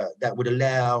that would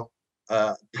allow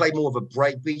play more of a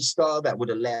breakbeat style that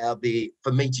would allow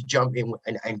for me to jump in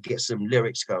and get some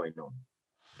lyrics going on.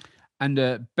 And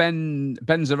Ben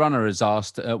Zarunner has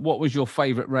asked, what was your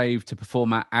favourite rave to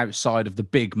perform at outside of the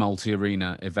big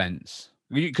multi-arena events?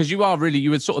 Because you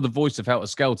were sort of the voice of Helter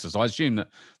Skelter, so I assume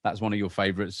that's one of your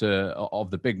favourites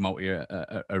of the big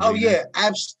multi-arena. Oh yeah,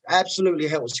 absolutely,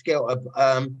 Helter Skelter.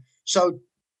 So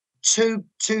two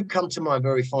come to mind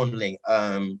very fondly.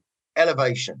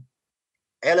 Elevation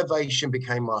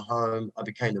became my home. I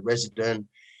became the resident.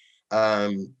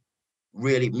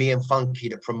 Really, me and Funky,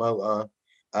 the promoter,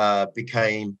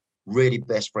 became really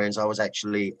best friends. I was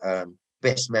actually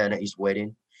best man at his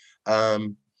wedding,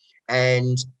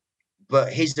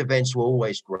 but his events were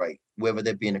always great, whether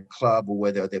they'd be in a club or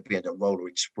whether they'd be in the Roller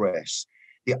Express.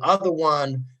 The other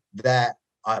one that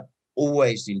I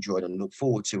always enjoyed and looked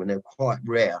forward to, and they're quite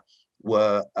rare,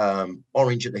 were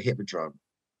Orange at the Hippodrome.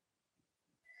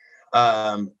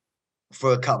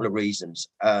 For a couple of reasons.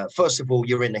 First of all,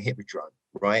 you're in the Hippodrome,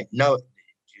 right? No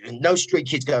street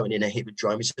kids going in a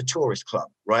Hippodrome. It's a tourist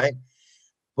club, right?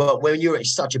 But when you're at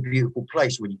such a beautiful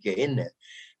place, when you get in there,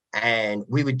 and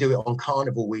we would do it on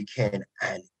Carnival weekend,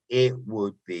 and it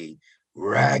would be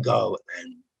raggo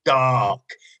and dark,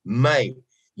 mate.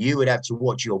 You would have to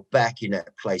watch your back in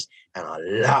that place, and I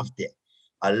loved it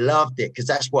because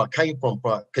that's where I came from.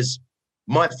 Because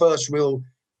my first real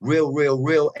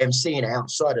MCing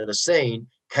outside of the scene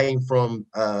came from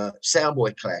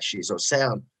soundboy clashes or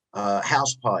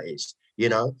house parties. You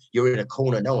know, you're in a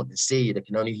corner, no one can see you, they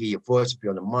can only hear your voice if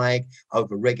you're on the mic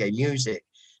over reggae music.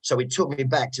 So it took me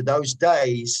back to those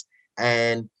days.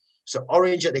 And so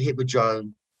Orange at the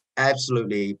Hippodrome,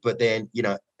 absolutely. But then, you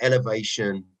know,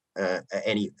 Elevation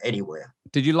anywhere.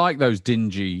 Did you like those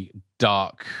dingy,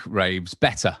 dark raves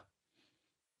better?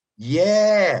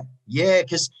 Yeah.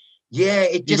 Because,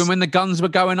 it just... Even when the guns were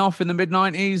going off in the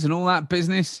mid-90s and all that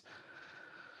business?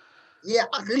 Yeah,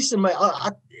 listen, mate,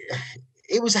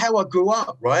 it was how I grew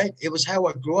up, right? It was how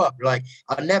I grew up. Like,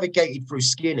 I navigated through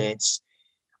skinheads.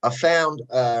 I found,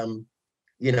 when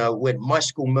my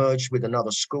school merged with another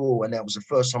school, and that was the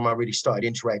first time I really started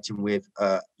interacting with,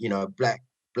 black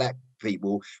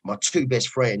people. My two best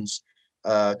friends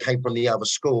came from the other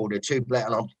school. They're two black,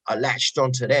 and I latched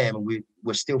onto them, and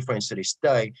we're still friends to this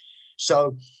day.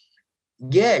 So,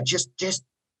 yeah, just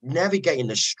navigating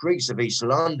the streets of East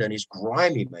London is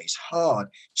grimy, mate. It's hard.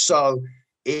 So,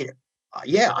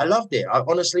 I loved it.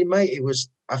 Honestly, mate,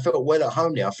 I felt well at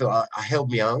home there. I felt I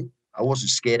held my own. I wasn't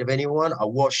scared of anyone. I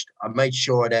made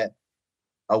sure that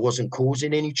I wasn't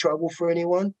causing any trouble for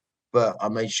anyone, but I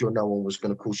made sure no one was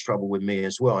going to cause trouble with me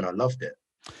as well. And I loved it.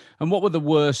 And what were the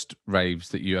worst raves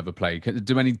that you ever played?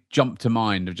 Do any jump to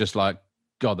mind of just like,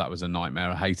 God, that was a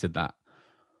nightmare. I hated that.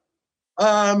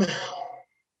 Um,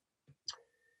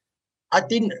 I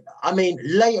didn't. I mean,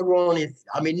 later on,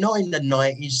 not in the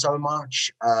 90s so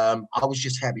much. I was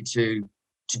just happy to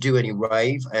do any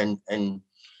rave, and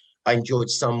I enjoyed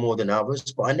some more than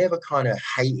others, but I never kind of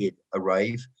hated a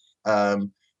rave.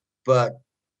 But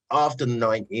after the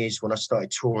 90s, when I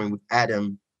started touring with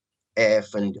Adam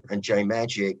F and J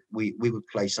Magic, we would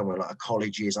play somewhere like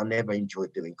colleges. I never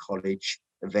enjoyed doing college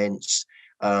events.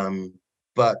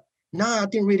 But no, I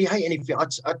didn't really hate anything.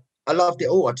 I loved it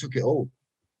all. I took it all.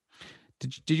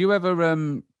 Did you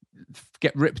ever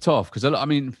get ripped off? Because I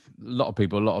mean, a lot of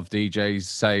people, a lot of DJs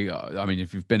say, I mean,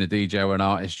 if you've been a DJ or an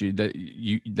artist,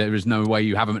 there is no way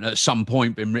you haven't at some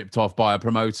point been ripped off by a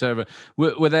promoter.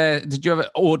 Were there? Did you ever,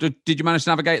 or did you manage to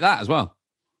navigate that as well?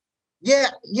 Yeah,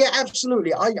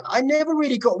 absolutely. I never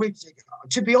really got ripped.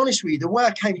 To be honest with you, the way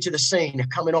I came to the scene,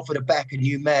 coming off of the back of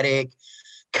Pneumatic,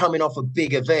 coming off of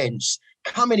big events,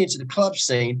 coming into the club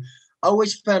scene, I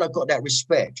always found I got that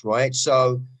respect, right?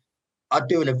 So I'd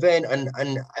do an event,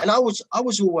 and I was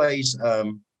always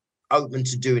open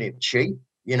to doing it cheap,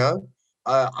 you know.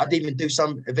 I'd even do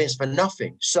some events for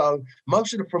nothing. So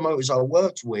most of the promoters I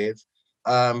worked with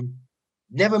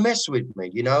never messed with me,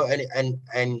 you know, and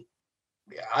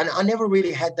I never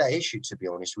really had that issue, to be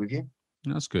honest with you.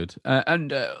 That's good.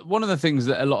 And one of the things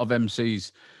that a lot of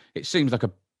MCs, it seems like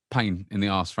a pain in the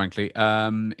arse, frankly,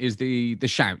 is the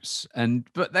shouts.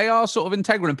 But they are sort of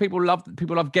integral, and people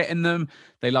love getting them.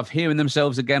 They love hearing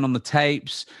themselves again on the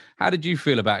tapes. How did you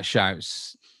feel about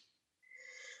shouts?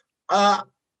 I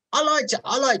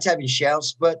liked having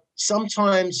shouts, but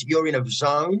sometimes you're in a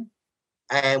zone,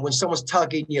 and when someone's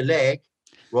tugging your leg,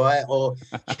 right, or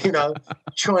you know,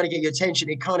 trying to get your attention,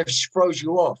 it kind of throws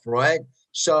you off, right?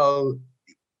 So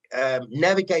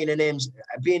being an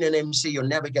MC, you're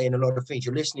navigating a lot of things.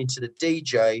 You're listening to the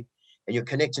DJ, and you're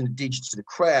connecting the DJ to the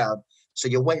crowd. So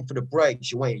you're waiting for the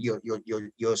breaks.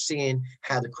 You're seeing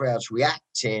how the crowd's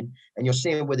reacting, and you're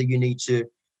seeing whether you need to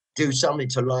do something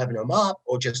to liven them up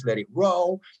or just let it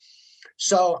roll.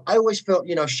 So I always felt,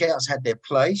 you know, shouts had their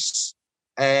place,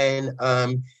 and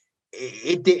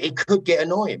it could get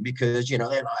annoying because, you know,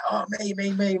 they're like, oh, me.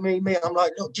 I'm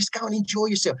like, look, just go and enjoy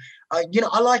yourself. I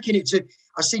liken it to,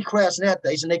 I see crowds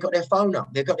nowadays and they got their phone up.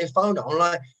 I'm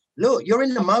like, look, you're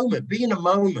in the moment. Be in the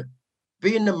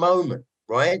moment,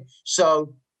 right?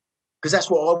 So, because that's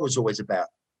what I was always about,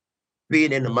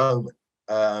 being in the moment.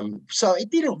 So it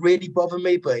didn't really bother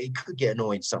me, but it could get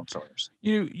annoying sometimes.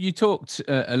 You talked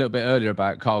a little bit earlier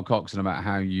about Carl Cox and about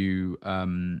how you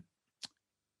let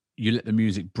the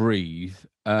music breathe.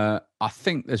 I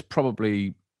think there's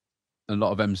probably a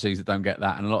lot of MCs that don't get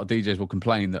that, and a lot of DJs will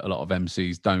complain that a lot of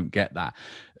MCs don't get that.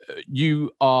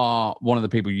 You are one of the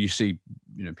people you see,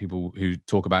 you know, people who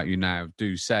talk about you now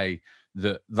do say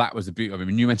that was the beauty of him.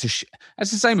 And you went to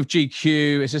it's the same with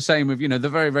GQ. It's the same with, you know, the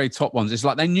very, very top ones. It's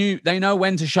like they know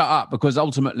when to shut up, because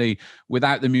ultimately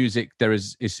without the music,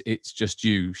 it's just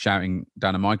you shouting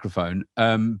down a microphone.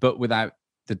 But without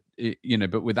the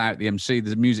MC,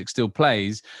 the music still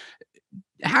plays.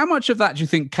 How much of that do you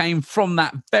think came from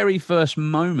that very first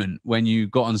moment when you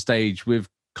got on stage with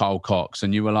Carl Cox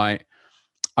and you were like,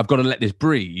 I've got to let this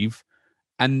breathe?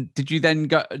 And did you then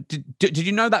go, did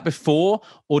you know that before,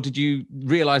 or did you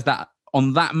realize that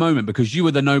on that moment, because you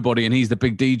were the nobody and he's the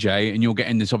big DJ and you're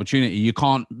getting this opportunity, you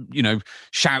can't, you know,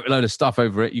 shout a load of stuff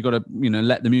over it. You got to, you know,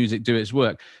 let the music do its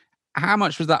work. How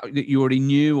much was that you already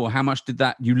knew, or how much did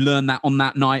that you learn that on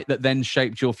that night that then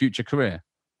shaped your future career?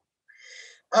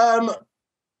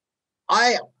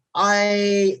 I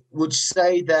would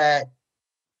say that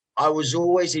I was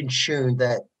always in tune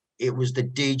that it was the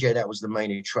DJ that was the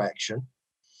main attraction,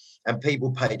 and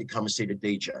people paid to come and see the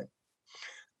DJ.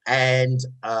 And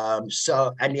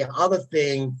and the other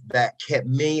thing that kept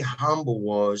me humble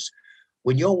was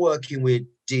when you're working with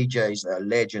DJs that are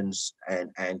legends,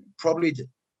 and probably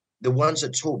the ones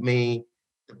that taught me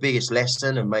the biggest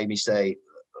lesson and made me say,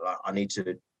 I need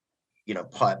to, you know,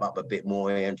 pipe up a bit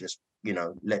more and just, you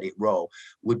know, let it roll,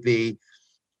 would be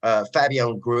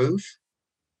Fabio and Groove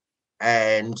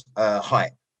and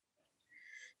Hype.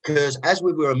 Because as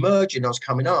we were emerging, I was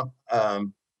coming up,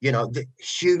 you know, the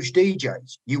huge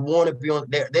DJs, you want to be on,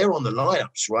 they're on the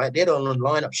lineups, right? They're on the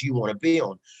lineups you want to be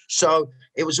on. So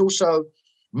it was also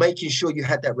making sure you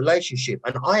had that relationship.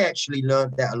 And I actually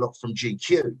learned that a lot from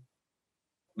GQ,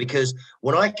 because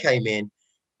when I came in,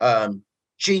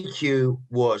 GQ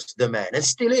was the man, and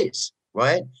still is,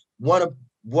 right? One of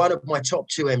my top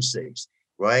two MCs,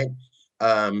 right?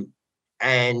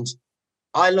 And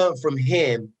I learned from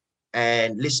him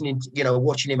and listening to,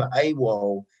 watching him at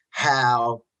AWOL,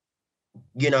 how,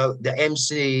 the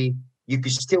MC, you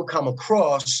can still come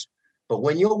across, but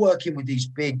when you're working with these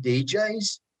big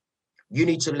DJs, you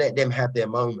need to let them have their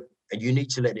moment and you need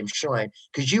to let them shine,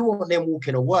 because you want them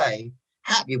walking away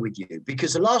happy with you.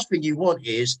 Because the last thing you want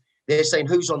is they're saying,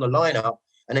 who's on the lineup?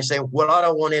 And they're saying, well, I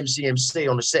don't want MC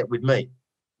on the set with me.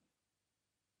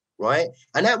 Right?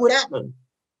 And that would happen.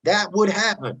 That would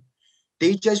happen.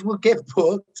 DJs would get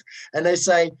booked and they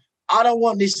say, I don't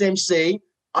want this MC.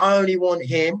 I only want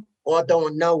him, or I don't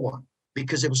want no one,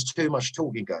 because there was too much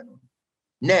talking going on.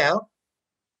 Now,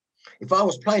 if I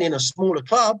was playing in a smaller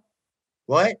club,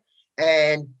 right,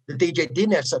 and the DJ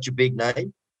didn't have such a big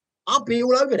name, I'd be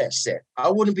all over that set. I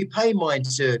wouldn't be paying mind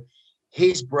to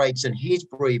his breaks and his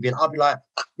breathing. I'd be like,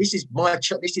 this is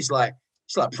this is like,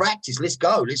 it's like practice. Let's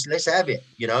go. Let's have it,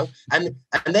 And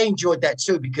they enjoyed that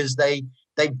too, because they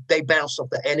bounced off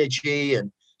the energy.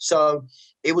 And so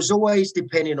it was always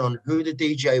depending on who the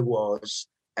DJ was,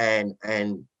 and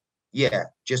yeah,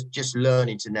 just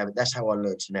learning to navigate. That's how I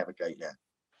learned to navigate that.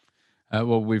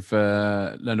 Well, we've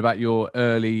learned about your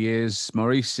early years,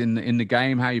 Maurice, in the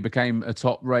game, how you became a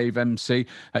top rave MC.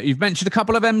 You've mentioned a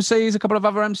couple of MCs, a couple of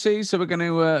other MCs, so we're going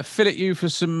to fillet you for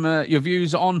some your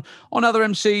views on other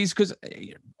MCs, because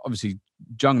obviously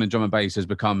jungle and drum and bass has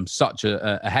become such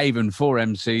a haven for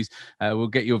MCs. We'll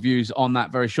get your views on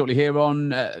that very shortly here on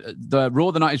the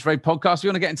Raw, the 90s Rave podcast. If you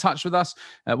want to get in touch with us,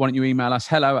 why don't you email us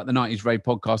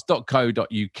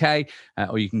hello@the90sravepodcast.co.uk,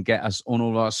 or you can get us on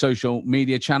all our social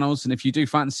media channels. And if you do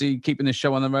fancy keeping this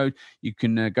show on the road, you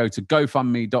can go to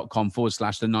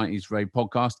gofundme.com/the 90s Rave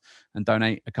podcast and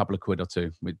donate a couple of quid or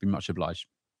two. We'd be much obliged.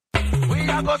 We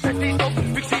are going to set it up,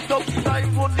 fix it up,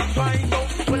 time for the trying up.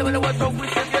 Well, what's up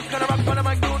with them? Yes, can I rock on the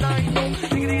mic tonight?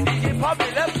 Singing DJ pop me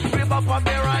left, rip up on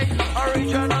me right.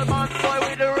 Original man boy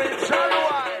with the rich and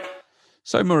white.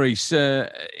 So, Maurice,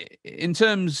 in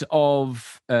terms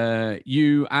of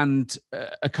you and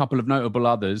a couple of notable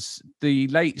others, the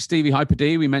late Stevie Hyper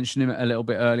D, we mentioned him a little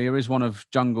bit earlier, is one of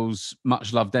Jungle's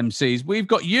much-loved MCs. We've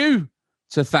got you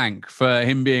to thank for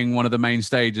him being one of the main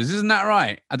stages. Isn't that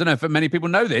right? I don't know if many people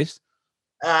know this.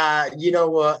 You know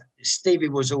what? Stevie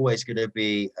was always going to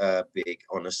be big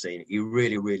on the scene. He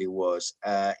really, really was.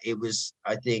 It was,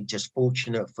 I think, just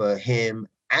fortunate for him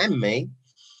and me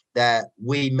that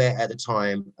we met at the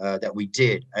time that we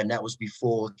did. And that was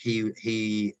before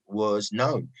he was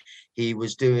known. He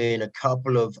was doing a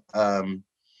couple of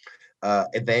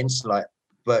events,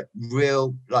 but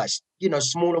real,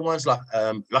 smaller ones, like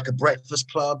a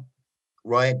breakfast club,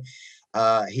 right?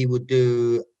 He would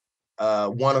do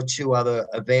one or two other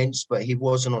events, but he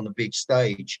wasn't on the big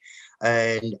stage.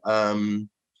 And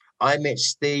I met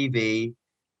Stevie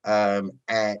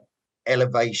at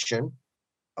Elevation.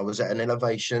 I was at an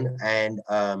Elevation, and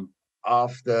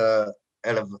after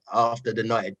the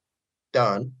night had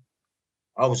done,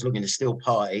 I was looking to still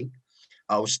party.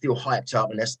 I was still hyped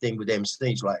up, and that's the thing with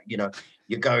MCs,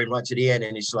 you're going right to the end,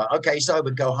 and it's like, okay, it's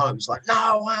over, go home. It's like,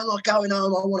 no, I'm not going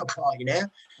home. I want to party now.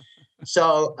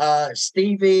 So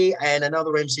Stevie and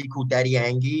another MC called Daddy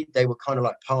Angie, they were kind of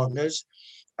like partners,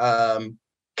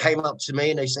 came up to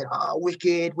me and they said,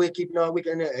 wicked, no,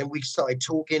 wicked. And we started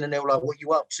talking, and they were like, what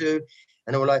you up to?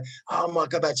 And they were like, I might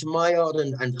go back to my yard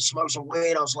and smoke some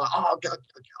weed. I was like, I'll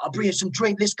bring you some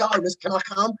drink. Let's go. Can I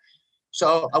come?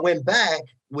 So I went back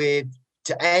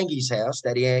to Angie's house,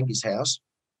 Daddy Angie's house,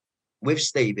 with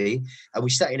Stevie, and we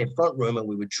sat in the front room and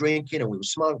we were drinking and we were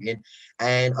smoking,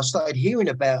 and I started hearing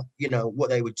about,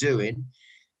 what they were doing,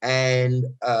 and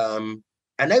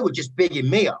they were just bigging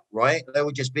me up, right? They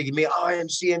were just bigging me up,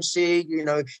 MC,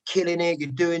 killing it,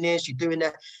 you're doing this, you're doing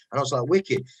that. And I was like,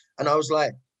 wicked. And I was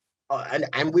like,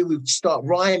 and we would start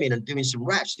rhyming and doing some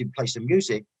raps, we'd play some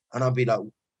music, and I'd be like,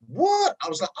 what? I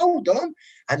was like, hold on.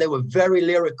 And they were very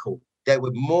lyrical. They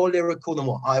were more lyrical than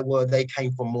what I were. They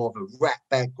came from more of a rap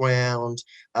background.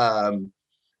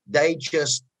 They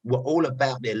just were all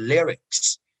about their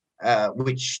lyrics,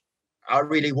 which I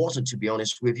really wasn't, to be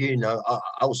honest with you.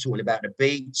 I was talking about the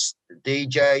beats, the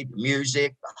DJ, the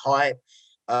music, the hype,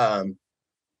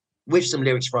 with some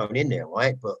lyrics thrown in there,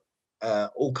 right? But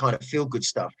all kind of feel-good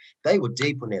stuff. They were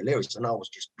deep on their lyrics, and I was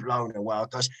just blown away.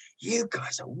 Because you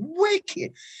guys are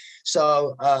wicked.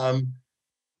 So,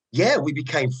 yeah, we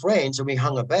became friends and we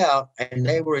hung about, and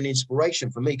they were an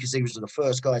inspiration for me because they were the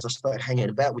first guys I started hanging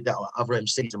about with, that other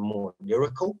MCs are more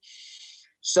lyrical.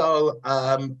 So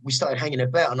we started hanging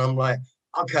about, and I'm like,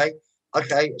 okay.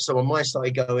 So when mine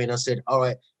started going, I said, all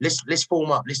right, let's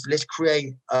form up. Let's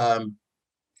create a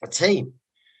team.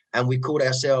 And we called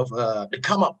ourselves the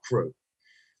Come Up Crew,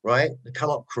 right? The Come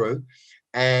Up Crew.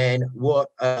 And what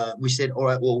we said, all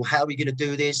right, well, how are we going to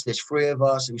do this? There's 3 of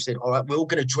us. And we said, all right, we're all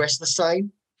going to dress the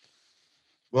same,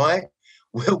 right?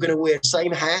 We're all going to wear the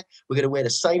same hat. We're going to wear the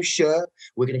same shirt.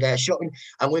 We're going to go shopping,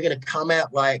 and we're going to come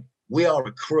out like we are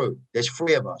a crew. There's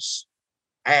 3 of us.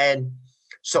 And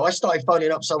so I started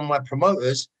phoning up some of my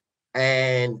promoters,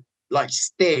 and like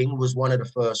Sting was one of the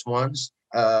first ones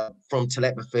from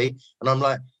Telepathy. And I'm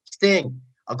like, Sting,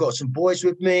 I've got some boys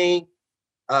with me.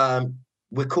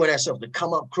 We're calling ourselves the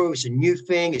Come Up Crew. It's a new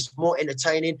thing. It's more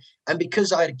entertaining. And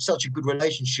because I had such a good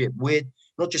relationship with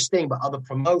not just Sting, but other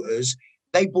promoters,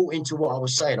 they bought into what I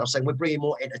was saying. I was saying, we're bringing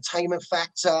more entertainment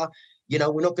factor. You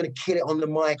know, we're not going to kill it on the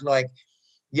mic like,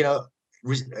 you know,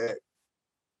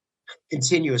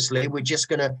 continuously. We're just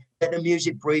going to let the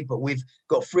music breathe. But we've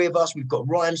got 3 of us. We've got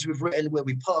rhymes we've written where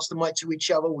we pass the mic to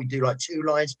each other. We do like 2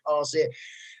 lines, pass it.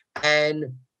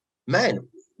 And man,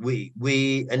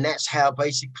 and that's how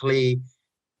basically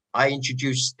I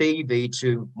introduced Stevie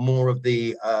to more of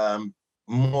the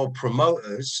more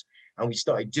promoters, and we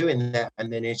started doing that,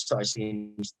 and then it started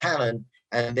seeing his talent,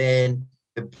 and then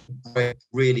the break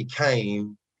really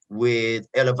came with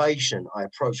Elevation. I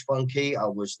approached Funky. I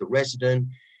was the resident.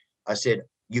 I said,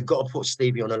 you've got to put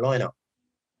Stevie on a lineup.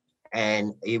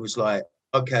 And he was like,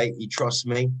 okay, he trusts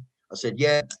me. I said,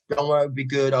 yeah, don't worry, it'll be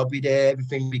good. I'll be there.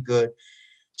 Everything will be good.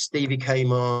 Stevie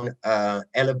came on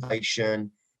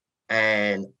Elevation,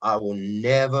 and I will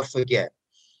never forget.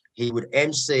 He would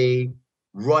MC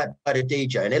right by the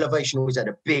DJ, and Elevation always had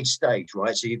a big stage,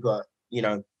 right? So you've got,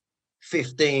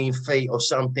 15 feet or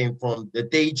something from the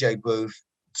DJ booth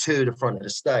to the front of the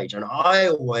stage. And I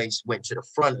always went to the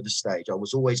front of the stage. I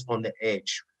was always on the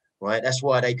edge, right? That's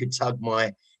why they could tug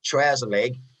my trouser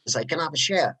leg and say, can I have a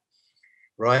share,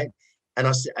 right?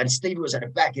 And Stevie was at the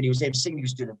back, and he was emceeing. He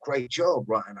was doing a great job,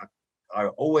 right? And I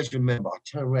always remember, I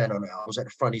turned around and I was at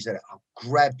the front. He said, I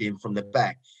grabbed him from the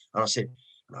back, and I said,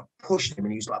 and I pushed him,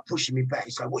 and he was like pushing me back.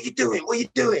 He's like, what are you doing? What are you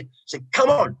doing? I said, come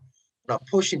on. And I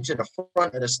pushed him to the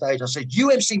front of the stage. I said,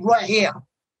 you MC right here,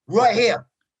 right here.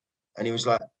 And he was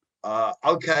like,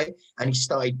 okay. And he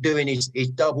started doing his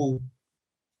double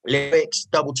lyrics,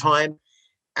 double time.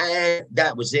 And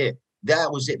that was it.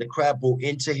 That was it. The crowd bought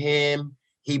into him.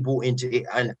 He bought into it.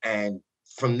 And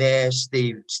from there,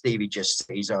 Stevie just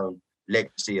set his own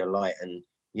legacy alight, and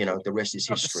the rest is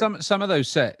history. Some of those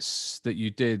sets that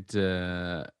you did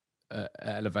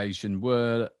Elevation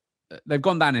they've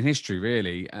gone down in history,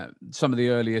 really. Some of the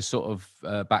earliest sort of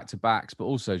back-to-backs, but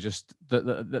also just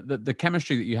the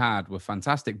chemistry that you had were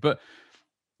fantastic. But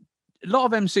a lot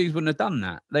of MCs wouldn't have done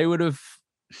that. They wouldn't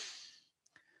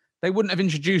have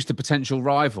introduced a potential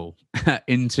rival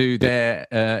into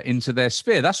their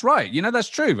sphere. That's right. That's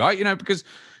true, right? Because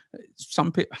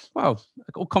some people, well,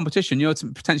 all competition, you're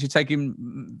potentially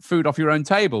taking food off your own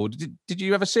table. Did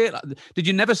you ever see it? Did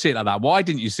you never see it like that? Why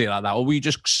didn't you see it like that? Or were you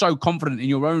just so confident in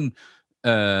your own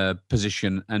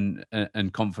position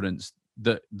and confidence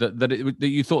that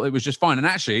you thought it was just fine? And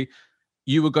actually,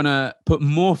 you were going to put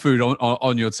more food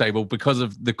on your table because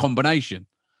of the combination.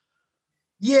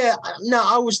 Yeah, no,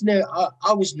 I was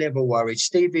never worried,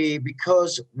 Stevie,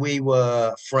 because we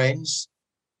were friends.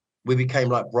 We became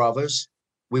like brothers.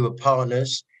 We were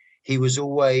partners. He was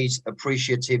always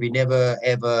appreciative. He never,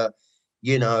 ever,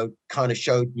 kind of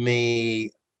showed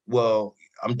me, well,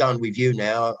 I'm done with you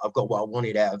now. I've got what I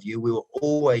wanted out of you. We were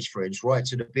always friends right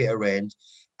to the bitter end.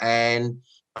 And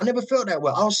I never felt that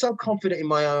way. I was so confident in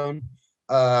my own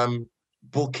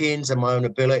bookings and my own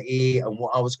ability and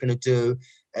what I was going to do.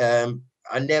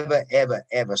 I never, ever,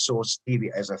 ever saw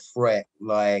Stevie as a threat.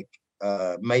 Like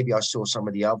maybe I saw some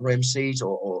of the other MCs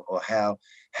or how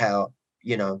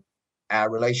our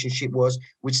relationship was.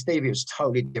 With Stevie, it was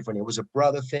totally different. It was a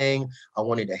brother thing. I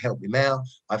wanted to help him out.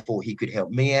 I thought he could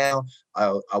help me out.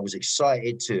 I was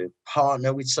excited to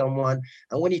partner with someone.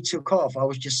 And when he took off, I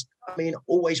was just,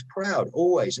 always proud,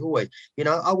 always.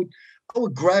 I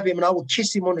would grab him and I would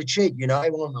kiss him on the cheek,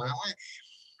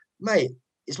 mate,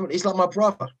 it's like my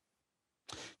brother.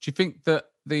 Do you think that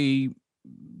the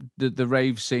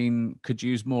rave scene could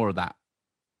use more of that?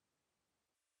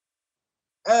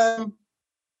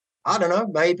 I don't know,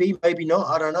 maybe not.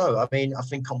 I don't know. I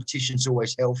think competition's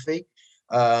always healthy.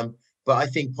 But I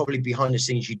think probably behind the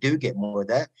scenes, you do get more of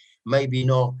that. Maybe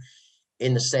not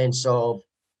in the sense of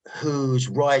who's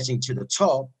rising to the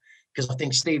top, because I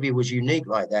think Stevie was unique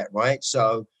like that, right?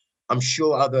 So I'm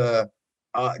sure other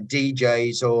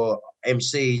DJs or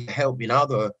MCs helping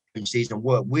other MCs and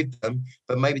work with them,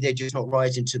 but maybe they're just not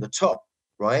rising to the top,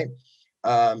 right?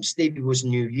 Stevie was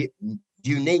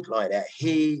unique like that.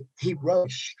 He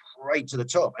rose straight to the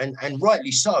top, and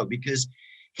rightly so, because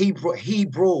he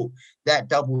brought that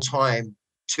double time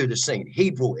to the scene.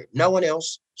 He brought it. No one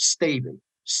else. Stevie.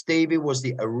 Stevie was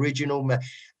the original man.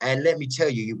 And let me tell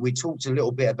you, we talked a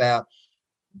little bit about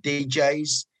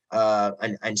DJs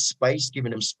and space,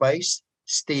 giving them space.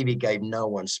 Stevie gave no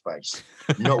one space.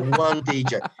 Not one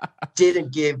DJ.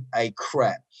 Didn't give a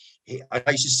crap.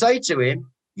 I used to say to him,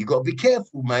 you got to be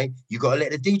careful, mate. You got to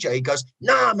let the DJ. He goes,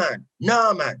 nah,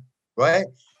 man. Right?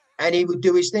 And he would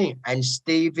do his thing. And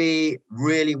Stevie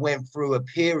really went through a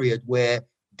period where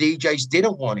DJs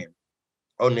didn't want him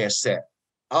on their set.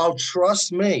 Oh,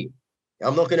 trust me.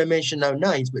 I'm not going to mention no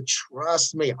names, but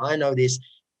trust me, I know this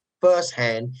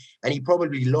firsthand. And he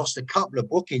probably lost a couple of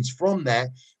bookings from that,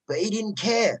 but he didn't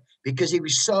care because he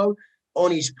was so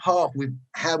on his path with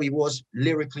how he was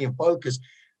lyrically and focused.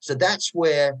 So that's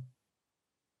where,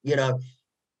 you know,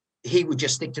 he would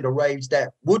just stick to the raves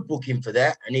that would book him for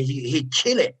that, and he'd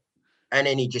kill it. And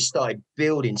then he just started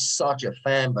building such a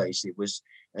fan base. It was,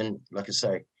 and like I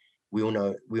say, we all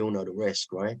know the rest,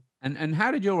 right? And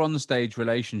how did your on-stage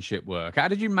relationship work? How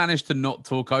did you manage to not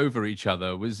talk over each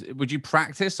other? Would you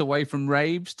practice away from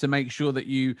raves to make sure that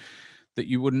you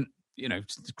wouldn't, you know,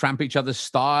 cramp each other's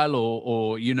style,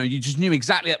 or you know, you just knew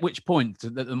exactly at which point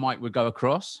that the mic would go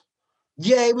across?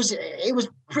 Yeah, it was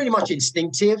pretty much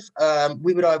instinctive.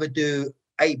 We would either do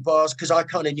 8 bars because I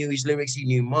kind of knew his lyrics, he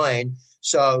knew mine.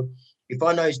 So if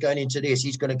I know he's going into this,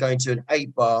 he's going to go into an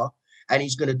 8 bar and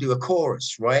he's going to do a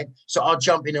chorus, right? So I'll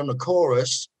jump in on the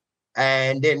chorus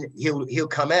and then he'll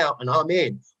come out and I'm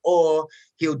in. Or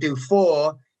he'll do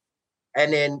 4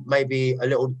 and then maybe a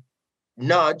little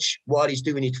nudge while he's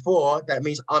doing his 4. That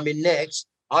means I'm in next.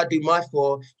 I do my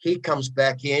 4, he comes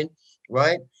back in,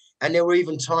 right? And there were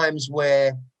even times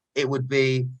where it would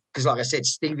be, because like I said,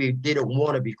 Stevie didn't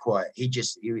want to be quiet. He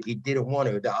didn't want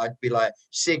to. That I'd be like,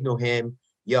 signal him,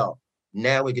 yo,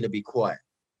 now we're going to be quiet.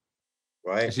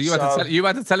 Right. So you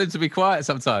had to tell him to be quiet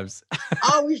sometimes.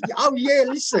 oh yeah,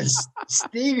 listen,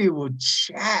 Stevie would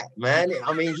chat, man.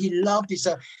 I mean, he loved it.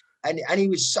 So, and he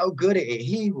was so good at it.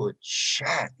 He would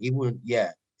chat. He would,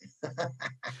 yeah.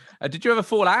 Did you ever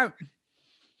fall out?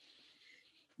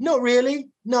 Not really.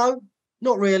 No,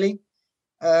 not really.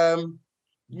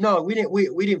 No,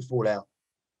 we didn't fall out.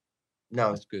 No,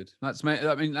 that's good.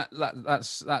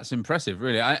 That's impressive,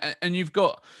 really. And you've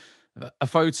got a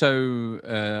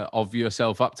photo of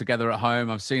yourself up together at home.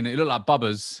 I've seen it. You look like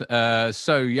Bubba's,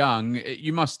 so young.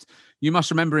 You must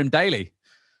remember him daily.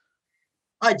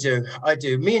 I do.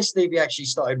 Me and Stevie actually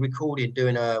started recording,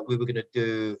 we were going to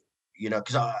do, you know,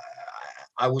 because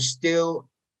I was still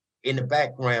in the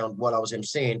background while I was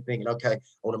emceeing, thinking, okay, I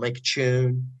want to make a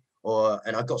tune.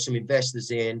 And I got some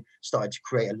investors in, started to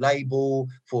create a label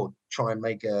try and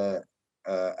make an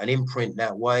imprint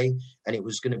that way. And it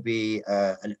was going to be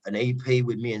an EP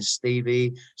with me and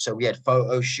Stevie. So we had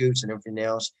photo shoots and everything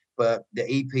else, but the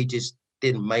EP just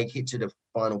didn't make it to the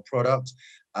final product.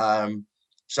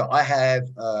 So I have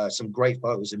some great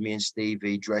photos of me and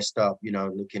Stevie dressed up, you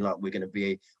know, looking like we're going to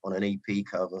be on an EP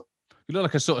cover. You look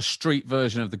like a sort of street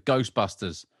version of the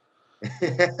Ghostbusters.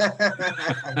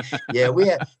 Yeah, we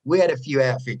had a few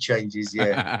outfit changes.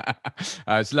 Yeah,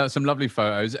 so some lovely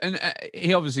photos, and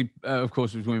he obviously, of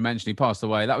course, as we mentioned, he passed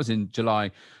away. That was in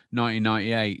July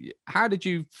 1998. How did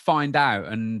you find out?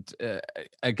 And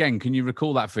again, can you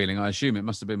recall that feeling? I assume it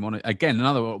must have been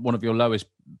another one of your lowest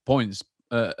points,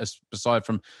 aside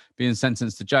from being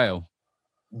sentenced to jail.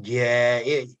 Yeah,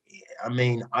 I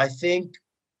mean, I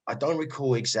don't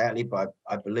recall exactly, but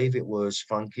I believe it was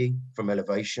Funky from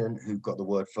Elevation who got the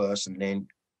word first and then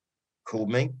called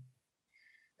me.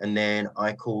 And then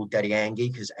I called Daddy Angie,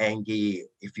 because Angie,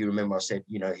 if you remember, I said,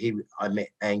 you know, I met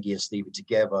Angie and Stevie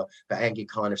together, but Angie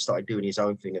kind of started doing his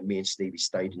own thing and me and Stevie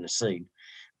stayed in the scene.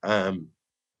 But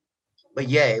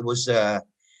yeah, it was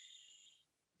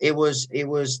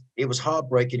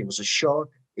heartbreaking. It was a shock.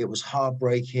 It was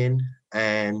heartbreaking.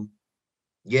 And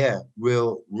yeah,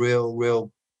 real,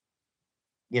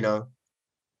 you know,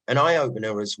 an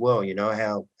eye-opener as well, you know,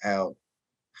 how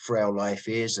frail life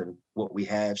is and what we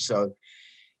have. So,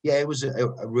 yeah, it was a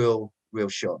real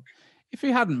shock. If he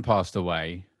hadn't passed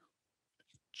away,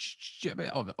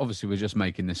 obviously we're just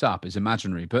making this up, it's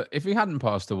imaginary, but if he hadn't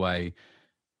passed away,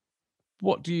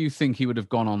 what do you think he would have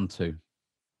gone on to?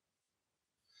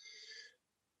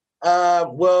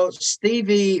 Well,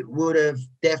 Stevie would have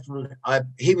definitely,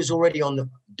 he was already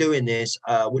doing this,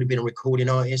 would have been a recording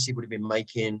artist. He would have been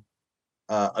making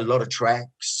a lot of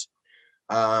tracks.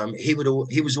 He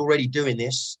was already doing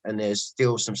this, and there's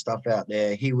still some stuff out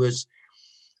there.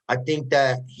 I think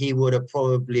that he would have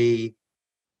probably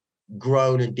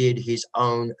grown and did his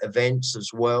own events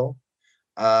as well.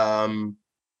 Yeah,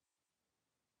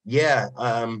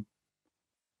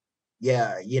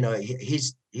 you know,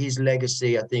 his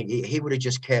legacy, I think he would have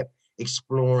just kept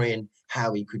exploring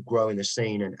how he could grow in the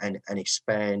scene and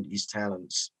expand his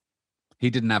talents. He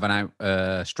didn't have an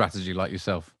out strategy like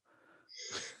yourself.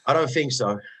 I don't think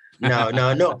so.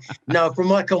 No. From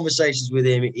my conversations with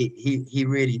him, he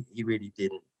really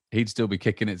didn't. He'd still be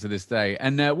kicking it to this day.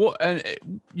 And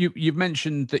you've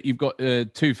mentioned that you've got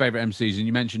two favorite MCs, and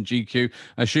you mentioned GQ.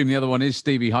 I assume the other one is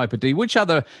Stevie Hyper D. Which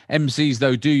other MCs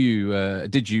though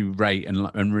did you rate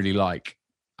and really like,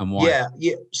 and why?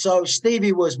 Yeah. So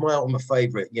Stevie was my ultimate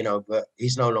favorite, but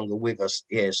he's no longer with us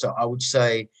here. So I would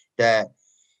say that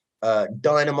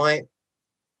Dynamite,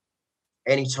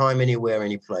 anytime, anywhere,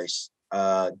 any place.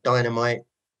 Dynamite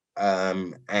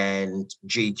and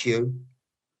GQ.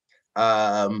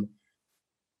 But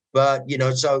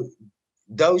so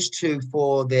those two,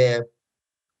 for their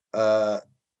the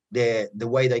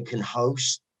way they can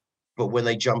host, but when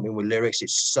they jump in with lyrics,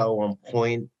 it's so on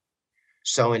point,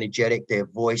 so energetic. Their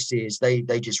voices, they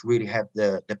just really have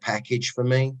the package for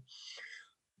me.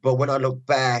 But when I look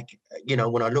back,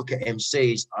 when I look at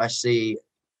MCs,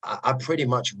 I pretty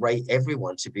much rate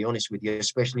everyone, to be honest with you,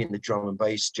 especially in the drum and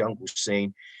bass jungle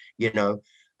scene.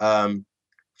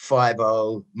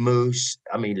 5-0, Moose,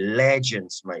 I mean,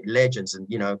 legends, mate, legends. And,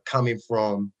 coming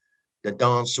from the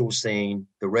dancehall scene,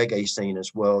 the reggae scene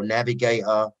as well,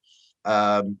 Navigator,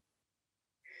 but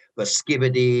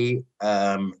Skibbity,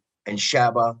 and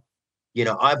Shabba.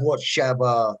 I've watched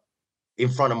Shabba in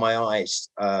front of my eyes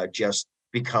just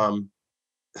become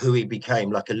who he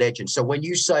became, like a legend. So when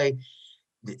you say,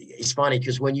 it's funny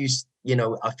because when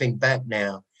I think back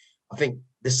now, I think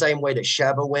the same way that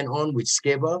Shabba went on with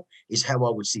Skibber is how I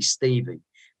would see Stevie,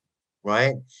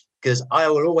 right? Because I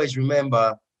will always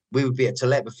remember we would be at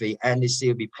Telepathy, Andy C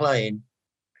would be playing,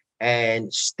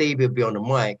 and Stevie would be on the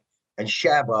mic, and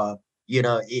Shabba,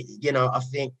 I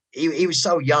think he was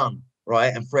so young,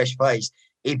 right, and fresh-faced,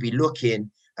 he'd be looking,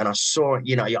 and I saw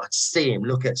it, I'd see him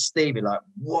look at Stevie like,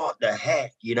 what the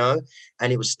heck,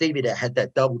 And it was Stevie that had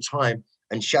that double time,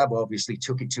 and Shabba obviously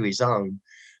took it to his own.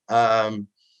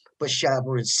 But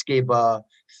Shabba and Skibber,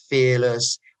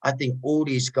 Fearless, I think all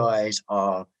these guys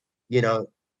are,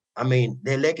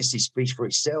 their legacy speaks for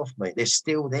itself, mate. They're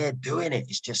still there doing it.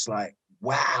 It's just like,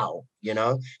 wow,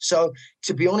 So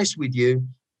to be honest with you,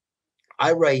 I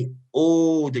rate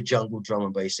all the jungle drum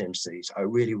and bass MCs. I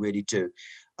really, really do.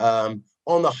 On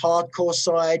the hardcore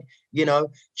side,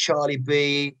 Charlie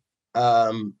B,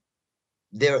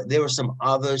 there are some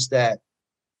others that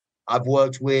I've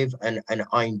worked with and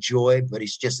I enjoy, but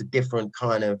it's just a different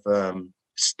kind of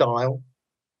style.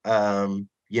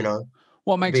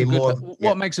 What makes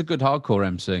a good hardcore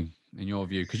MC in your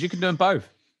view? Because you can do them both.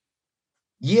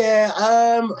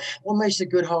 Yeah. What makes a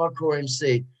good hardcore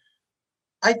MC?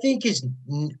 I think is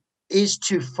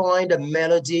to find a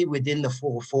melody within the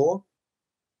 4/4.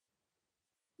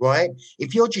 Right?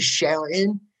 If you're just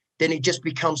shouting, then it just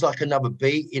becomes like another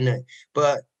beat in it.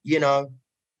 But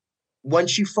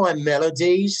once you find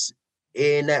melodies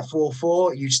in that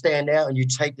 4/4, you stand out and you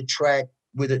take the track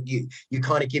with it. You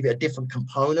kind of give it a different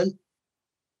component.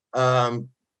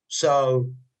 So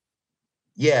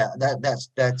yeah,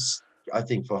 that's I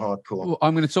think for hardcore. Well,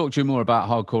 I'm going to talk to you more about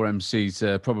hardcore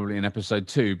MCs probably in episode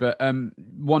 2. But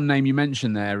one name you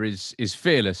mentioned there is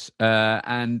Fearless,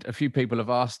 and a few people have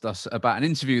asked us about an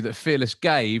interview that Fearless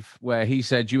gave where he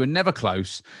said you were never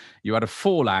close. You had a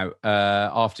fallout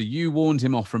after you warned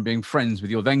him off from being friends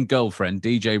with your then girlfriend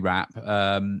DJ Rap,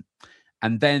 and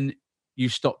then you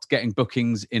stopped getting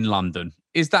bookings in London.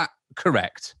 Is that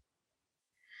correct?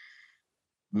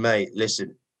 Mate,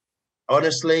 listen.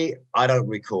 Honestly, I don't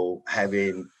recall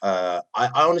having. I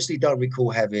honestly don't recall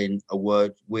having a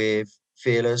word with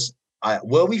Fearless.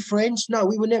 Were we friends? No,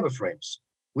 we were never friends.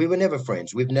 We've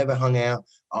never hung out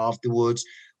afterwards.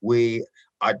 I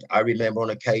remember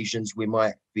on occasions we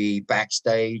might be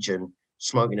backstage and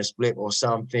smoking a split or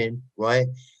something, right?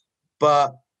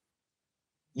 But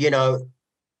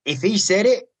if he said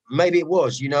it, maybe it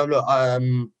was. Look,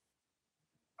 I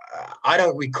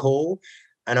don't recall.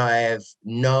 And I have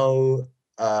no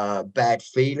bad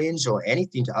feelings or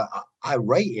anything. I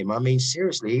rate him. I mean,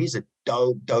 seriously, he's a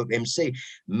dope MC.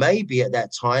 Maybe at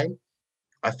that time,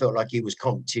 I felt like he was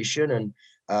competition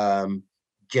and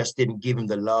just didn't give him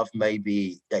the love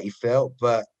maybe that he felt.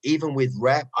 But even with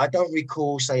Rap, I don't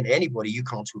recall saying to anybody, you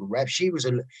can't talk to Rap. She was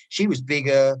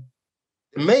bigger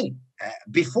than me,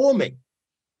 before me,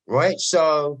 right?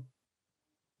 So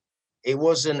it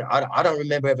wasn't, I don't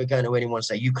remember ever going to anyone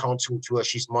say, you can't talk to her,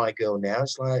 she's my girl now.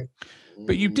 It's like,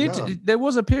 but you did, no. There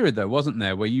was a period though, wasn't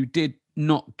there, where you did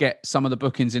not get some of the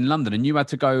bookings in London, and you had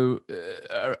to go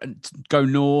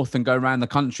north and go around the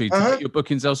country to get your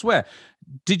bookings elsewhere.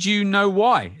 Did you know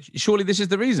why? Surely this is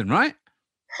the reason, right?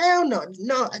 Hell no.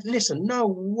 No, listen, no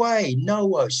way.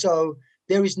 So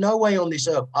there is no way on this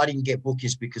earth I didn't get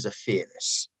bookings because of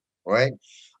Fearless, right?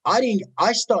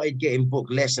 I started getting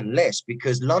booked less and less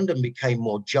because London became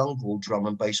more jungle drum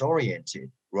and bass oriented,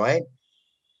 right?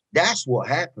 That's what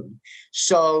happened.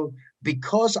 So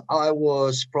because I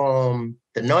was from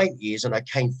the 90s and I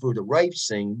came through the rave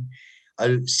scene,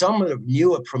 some of the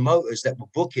newer promoters that were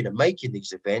booking and making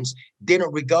these events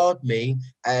didn't regard me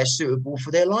as suitable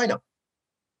for their lineup.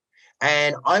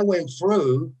 And I went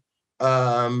through,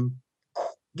 a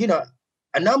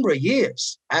number of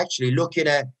years actually looking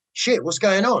at, shit, what's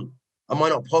going on? Am I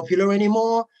not popular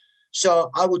anymore?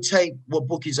 So I would take what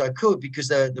bookings I could because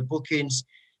the bookings,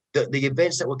 the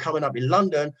events that were coming up in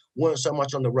London weren't so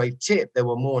much on the rave tip. They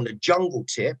were more on the jungle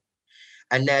tip.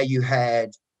 And now you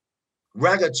had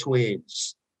Ragga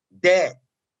Twins, Det,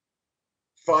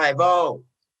 5-0,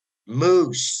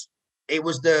 Moose. It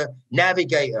was the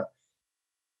Navigator,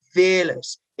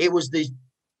 Fearless. It was the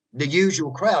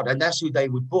usual crowd. And that's who they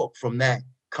would book from that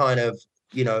kind of,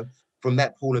 from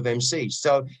that pool of MCs.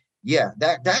 So yeah,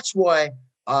 that's why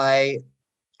and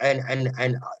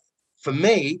for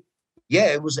me,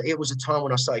 yeah, it was a time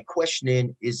when I started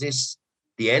questioning, is this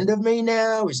the end of me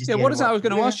now? Is this I was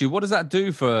going to ask you, what does that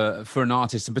do for an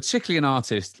artist, and particularly an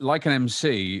artist like an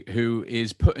MC who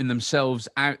is putting themselves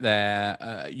out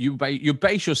there? You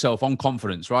base yourself on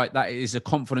confidence, right? That is a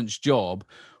confidence job.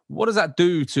 What does that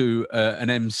do to an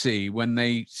MC when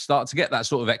they start to get that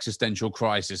sort of existential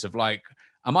crisis of like,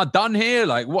 am I done here?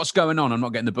 Like, what's going on? I'm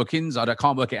not getting the bookings. I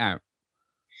can't work it out.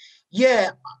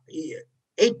 Yeah,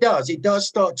 it does. It does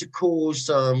start to cause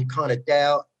some kind of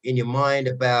doubt in your mind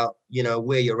about,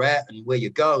 where you're at and where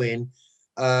you're going.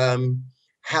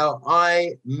 How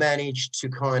I managed to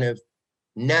kind of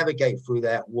navigate through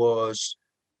that was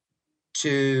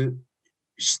to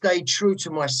stay true to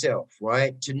myself,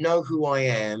 right? To know who I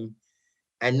am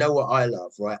and know what I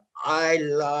love, right? I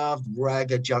loved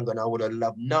Ragga Jungle, and I would have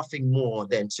loved nothing more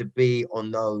than to be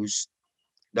on those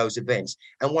events.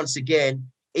 And once again,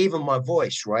 even my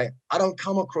voice, right? I don't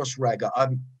come across Ragga.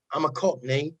 I'm a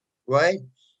Cockney, right?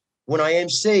 When I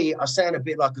MC, I sound a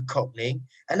bit like a Cockney,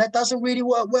 and that doesn't really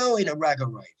work well in a Ragga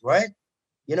rave, right?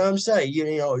 You know what I'm saying?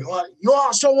 You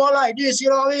are someone like this, you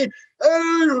know what I mean?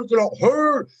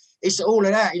 It's all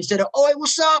of that instead of, "Oi,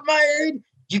 what's up, man?"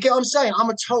 You get what I'm saying? I'm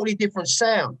a totally different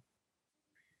sound.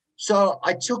 So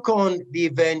I took on the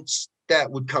events that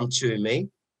would come to me.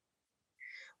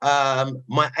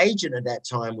 My agent at that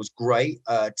time was great,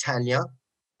 Tanya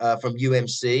from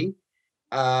UMC.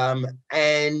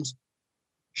 And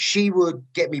she would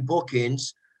get me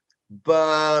bookings.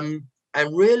 And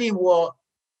really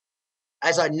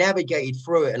as I navigated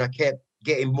through it and I kept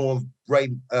getting more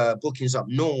rave bookings up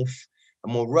north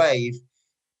and more rave,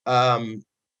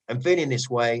 and feeling this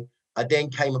way, I then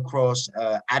came across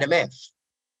Adam F.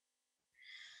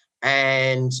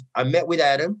 And I met with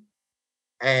Adam,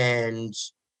 and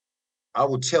I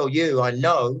will tell you, I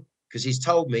know, because he's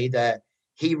told me that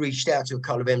he reached out to a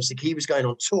couple of MCs. He was going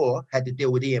on tour, had to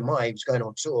deal with EMI. He was going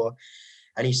on tour.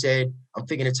 And he said, I'm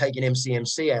thinking of taking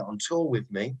MC out on tour with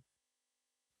me.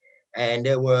 And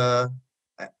there were,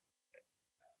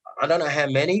 I don't know how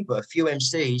many, but a few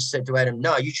MCs said to Adam,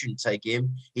 no, you shouldn't take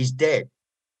him. He's dead.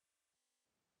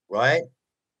 Right?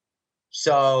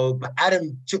 So, but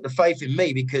Adam took the faith in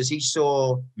me because he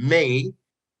saw me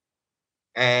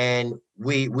and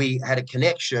we had a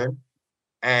connection,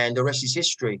 and the rest is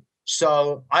history.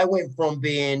 So I went from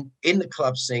being in the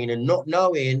club scene and not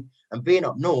knowing and being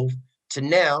up north to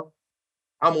now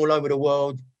I'm all over the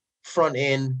world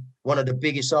fronting one of the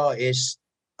biggest artists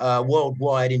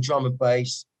worldwide in drum and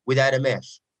bass with Adam F.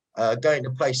 Going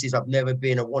to places I've never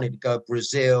been. I wanted to go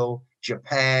Brazil,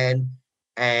 Japan,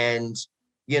 and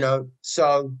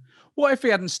so. What if he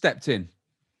hadn't stepped in?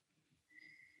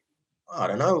 I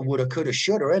don't know. Woulda, coulda,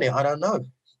 shoulda, innit? I don't know.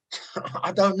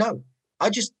 I don't know. I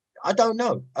don't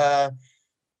know.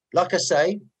 Like I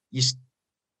say,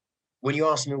 when you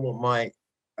ask me what my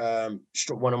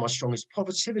one of my strongest,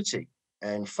 positivity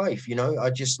and faith, I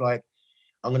just like,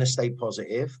 I'm going to stay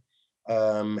positive.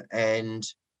 And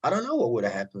I don't know what would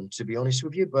have happened, to be honest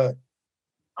with you, but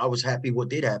I was happy what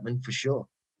did happen for sure.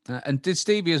 And did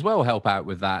Stevie as well help out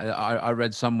with that? I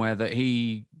read somewhere that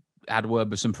he had a word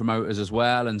with some promoters as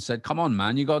well and said, come on,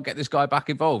 man, you got to get this guy back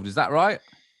involved. Is that right?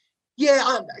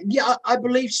 Yeah, I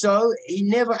believe so. He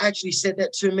never actually said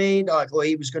that to me, or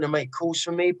he was going to make calls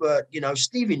for me. But,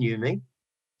 Stevie knew me.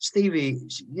 Stevie,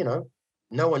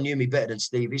 no one knew me better than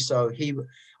Stevie. So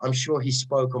I'm sure he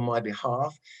spoke on my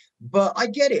behalf. But I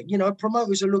get it. You know,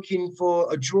 promoters are looking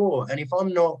for a draw. And if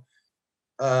I'm not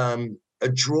a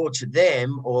draw to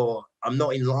them, or I'm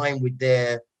not in line with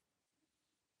their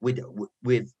with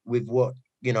what,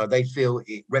 you know, they feel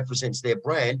it represents their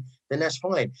brand, then that's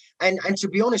fine. And to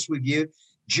be honest with you,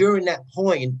 during that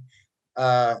point,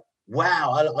 wow,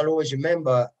 I'll always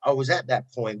remember I was at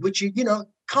that point, which is, you know,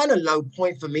 kind of low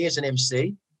point for me as an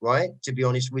MC, right? To be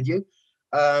honest with you.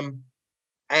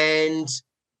 And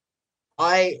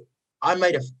I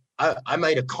made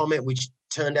a comment which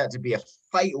turned out to be a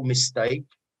fatal mistake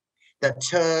that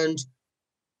turned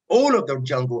all of the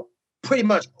jungle, pretty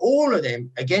much all of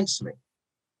them, against me.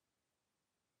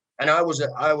 And I was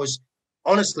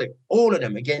honestly, all of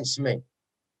them against me,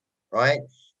 right?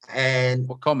 And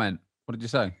what comment? What did you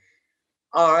say?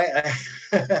 All right.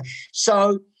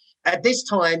 So at this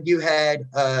time, you had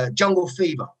Jungle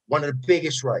Fever, one of the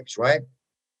biggest raves, right?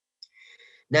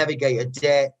 Navigator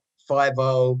Det,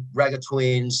 5-0, Ragga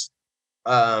Twins,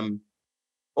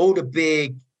 all the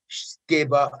big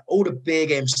Skibber, all the big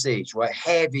MCs, right?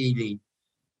 Heavily,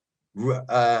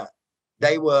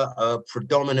 they were a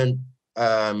predominant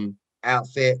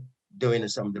outfit doing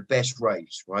some of the best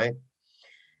raves, right?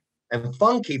 And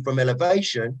Funky from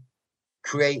Elevation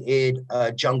created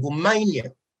Jungle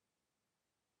Mania,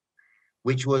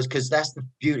 which was, because that's the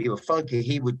beauty of Funky,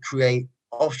 he would create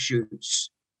offshoots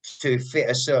to fit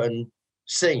a certain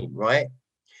scene, right?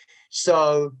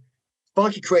 So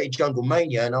Funky created Jungle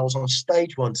Mania, and I was on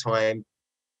stage one time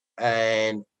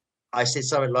and I said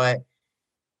something like,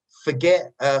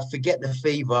 forget the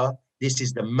fever, this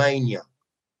is the mania,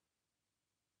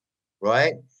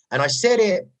 right? And I said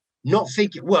it not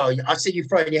thinking, well, I said you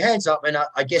throwing your hands up, and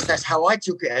I guess that's how I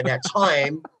took it at that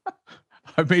time.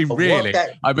 I mean, really?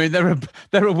 I mean, there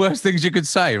are worse things you could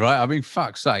say, right? I mean,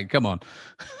 fuck's sake, come on.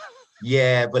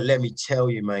 Yeah, but let me tell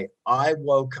you, mate, I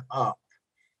woke up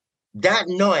that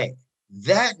night,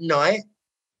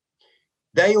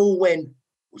 they all went,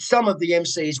 some of the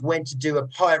MCs went to do a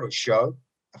pirate show,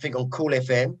 I think on Cool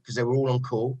FM, because they were all on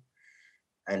Cool,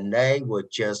 and they were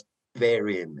just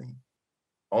burying me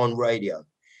on radio.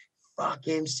 Fuck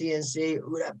MCNC,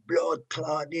 that blood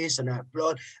clot, this and that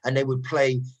blood. And they would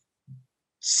play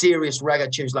serious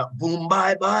ragga tunes like Boom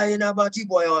Bye Bye and Abati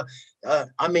Boy. Or,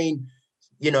 I mean,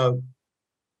 you know,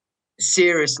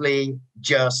 seriously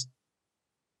just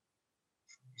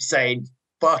saying,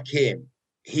 fuck him,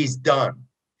 he's done.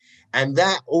 And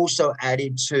that also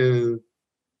added to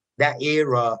that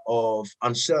era of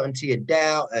uncertainty and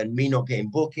doubt and me not getting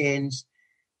bookings.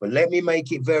 But let me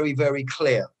make it very, very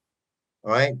clear,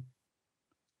 all right?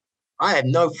 I have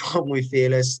no problem with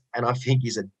Fearless, and I think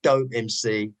he's a dope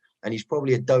MC, and he's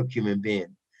probably a dope human being.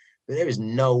 But there is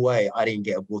no way I didn't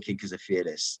get a booking because of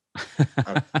Fearless.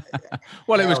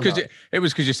 Well, it was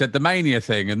because you said the mania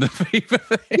thing and the fever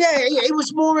thing. Yeah, it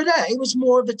was more of that. It was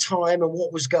more of the time and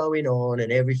what was going on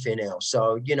and everything else.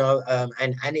 So, you know,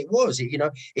 and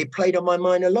it played on my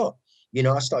mind a lot. You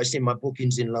know, I started seeing my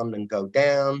bookings in London go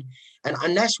down,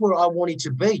 and that's where I wanted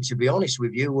to be honest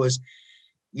with you, was,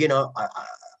 you know,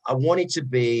 I wanted to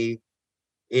be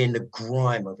in the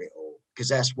grime of it all, because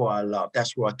that's what I love.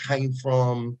 That's where I came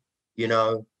from, you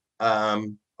know. I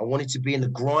wanted to be in the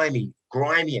grimy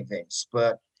events,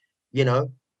 but, you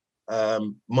know,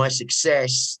 my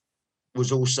success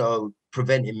was also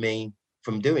preventing me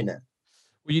from doing that.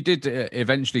 Well, you did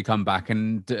eventually come back,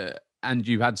 and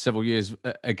you had several years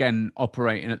again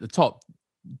operating at the top.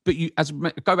 But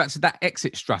go back to that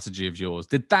exit strategy of yours.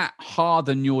 Did that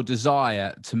harden your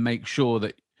desire to make sure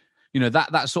that, you know,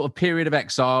 that sort of period of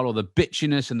exile, or the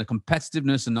bitchiness and the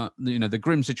competitiveness and the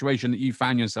grim situation that you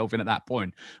found yourself in at that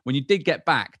point, when you did get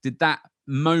back, did that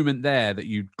moment there that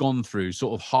you'd gone through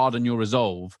sort of harden your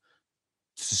resolve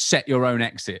to set your own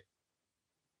exit?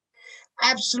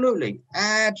 Absolutely.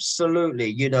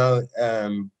 You know,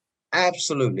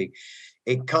 absolutely.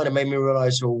 It kind of made me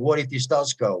realize, well, what if this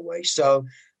does go away? So,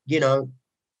 you know,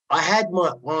 I had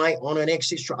my eye on an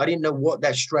exit. I didn't know what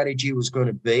that strategy was going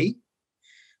to be,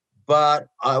 but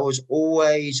I was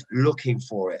always looking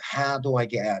for it. How do I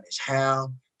get out of this?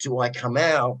 How do I come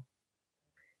out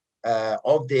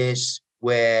of this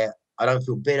where I don't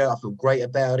feel bitter? I feel great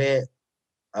about it.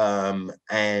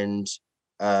 And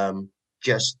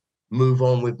just move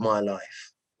on with my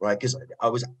life, right? Because I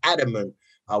was adamant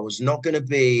I was not going to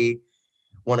be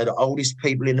one of the oldest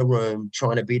people in the room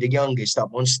trying to be the youngest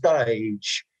up on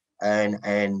stage.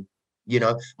 And you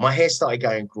know, my hair started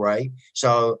going grey.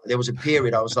 So there was a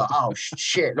period I was like, oh,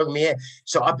 shit, look at me here.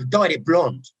 So I dyed it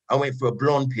blonde. I went for a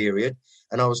blonde period.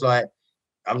 And I was like,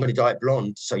 I'm going to dye it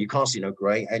blonde, so you can't see no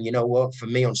gray. And you know what? For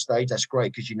me on stage, that's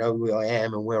great because you know who I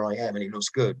am and where I am, and it looks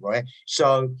good, right?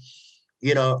 So,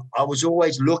 you know, I was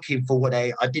always looking for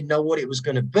I didn't know what it was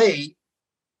going to be,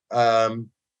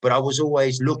 but I was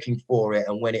always looking for it.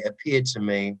 And when it appeared to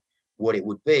me what it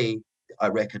would be, I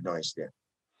recognized it.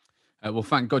 Well,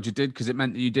 thank God you did, because it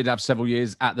meant that you did have several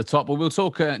years at the top. Well, we'll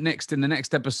talk next in the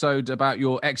next episode about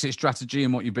your exit strategy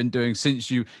and what you've been doing since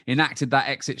you enacted that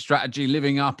exit strategy,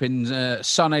 living up in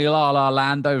sunny La La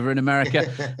Land over in America,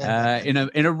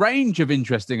 in a range of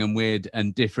interesting and weird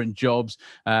and different jobs.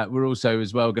 We're also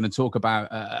as well going to talk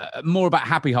about more about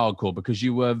Happy Hardcore, because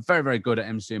you were very, very good at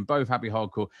MCing both Happy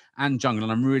Hardcore and Jungle.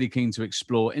 And I'm really keen to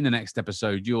explore in the next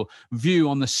episode your view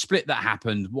on the split that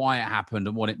happened, why it happened,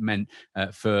 and what it meant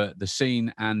for the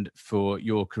scene and for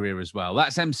your career as well.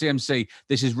 That's MCMC.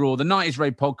 This is Raw, the 90s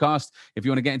Rave podcast. If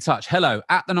you want to get in touch, hello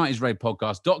at the 90s Rave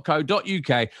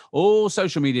podcast.co.uk. All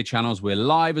social media channels. We're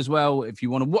live as well. If you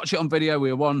want to watch it on video,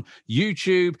 we're on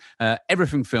YouTube.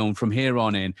 Everything filmed from here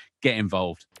on in. Get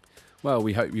involved. Well,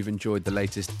 we hope you've enjoyed the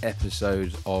latest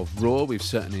episode of Raw. We've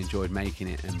certainly enjoyed making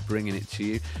it and bringing it to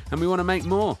you, and we want to make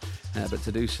more. But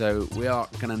to do so, we are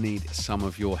going to need some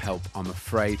of your help, I'm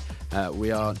afraid. We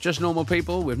are just normal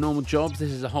people with normal jobs. This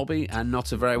is a hobby and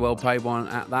not a very well-paid one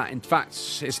at that. In fact,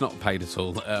 it's not paid at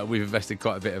all. We've invested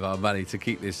quite a bit of our money to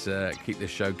keep this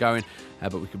show going,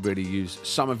 but we could really use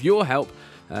some of your help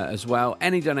as well.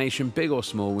 Any donation, big or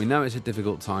small. We know it's a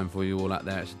difficult time for you all out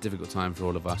there. It's a difficult time for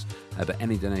all of us. But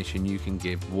any donation you can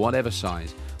give, whatever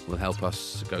size, will help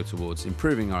us go towards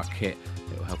improving our kit.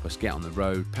 It will help us get on the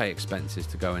road, pay expenses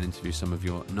to go and interview some of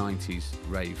your 90s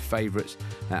rave favourites,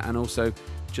 and also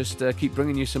just keep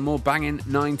bringing you some more banging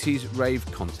 90s rave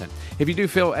content. If you do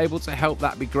feel able to help,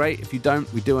 that'd be great. If you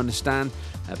don't, we do understand.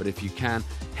 But if you can,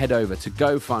 head over to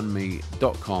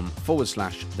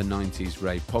gofundme.com/the 90s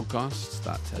rave podcast.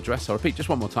 That address, I'll repeat just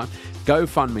one more time,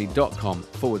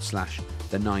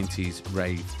 gofundme.com/the 90s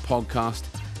rave podcast.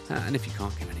 And if you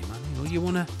can't give any money, or you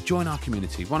want to join our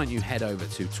community, why don't you head over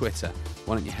to Twitter?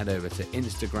 Why don't you head over to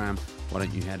Instagram? Why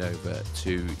don't you head over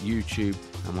to YouTube?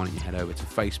 And why don't you head over to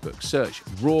Facebook? Search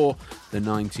Raw, the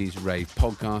 90s Rave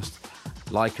podcast.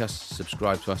 Like us,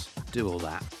 subscribe to us, do all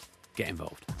that. Get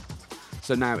involved.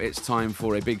 So now it's time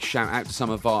for a big shout out to some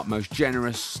of our most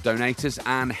generous donators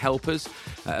and helpers.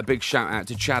 A big shout out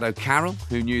to Chad O'Carroll,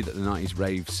 who knew that the 90s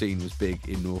rave scene was big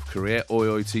in North Korea. Oi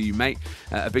oi to you, mate.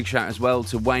 A big shout as well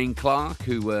to Wayne Clark,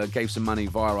 who gave some money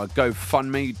via our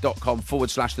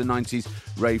gofundme.com/the 90s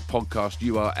rave podcast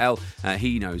URL.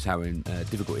 He knows how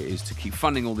difficult it is to keep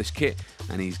funding all this kit,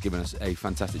 and he's given us a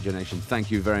fantastic donation. Thank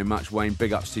you very much, Wayne.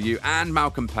 Big ups to you. And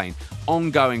Malcolm Payne,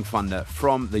 ongoing funder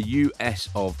from the US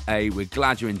of A. We're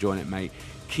glad you're enjoying it, mate.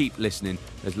 Keep listening.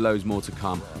 There's loads more to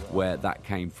come where that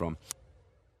came from.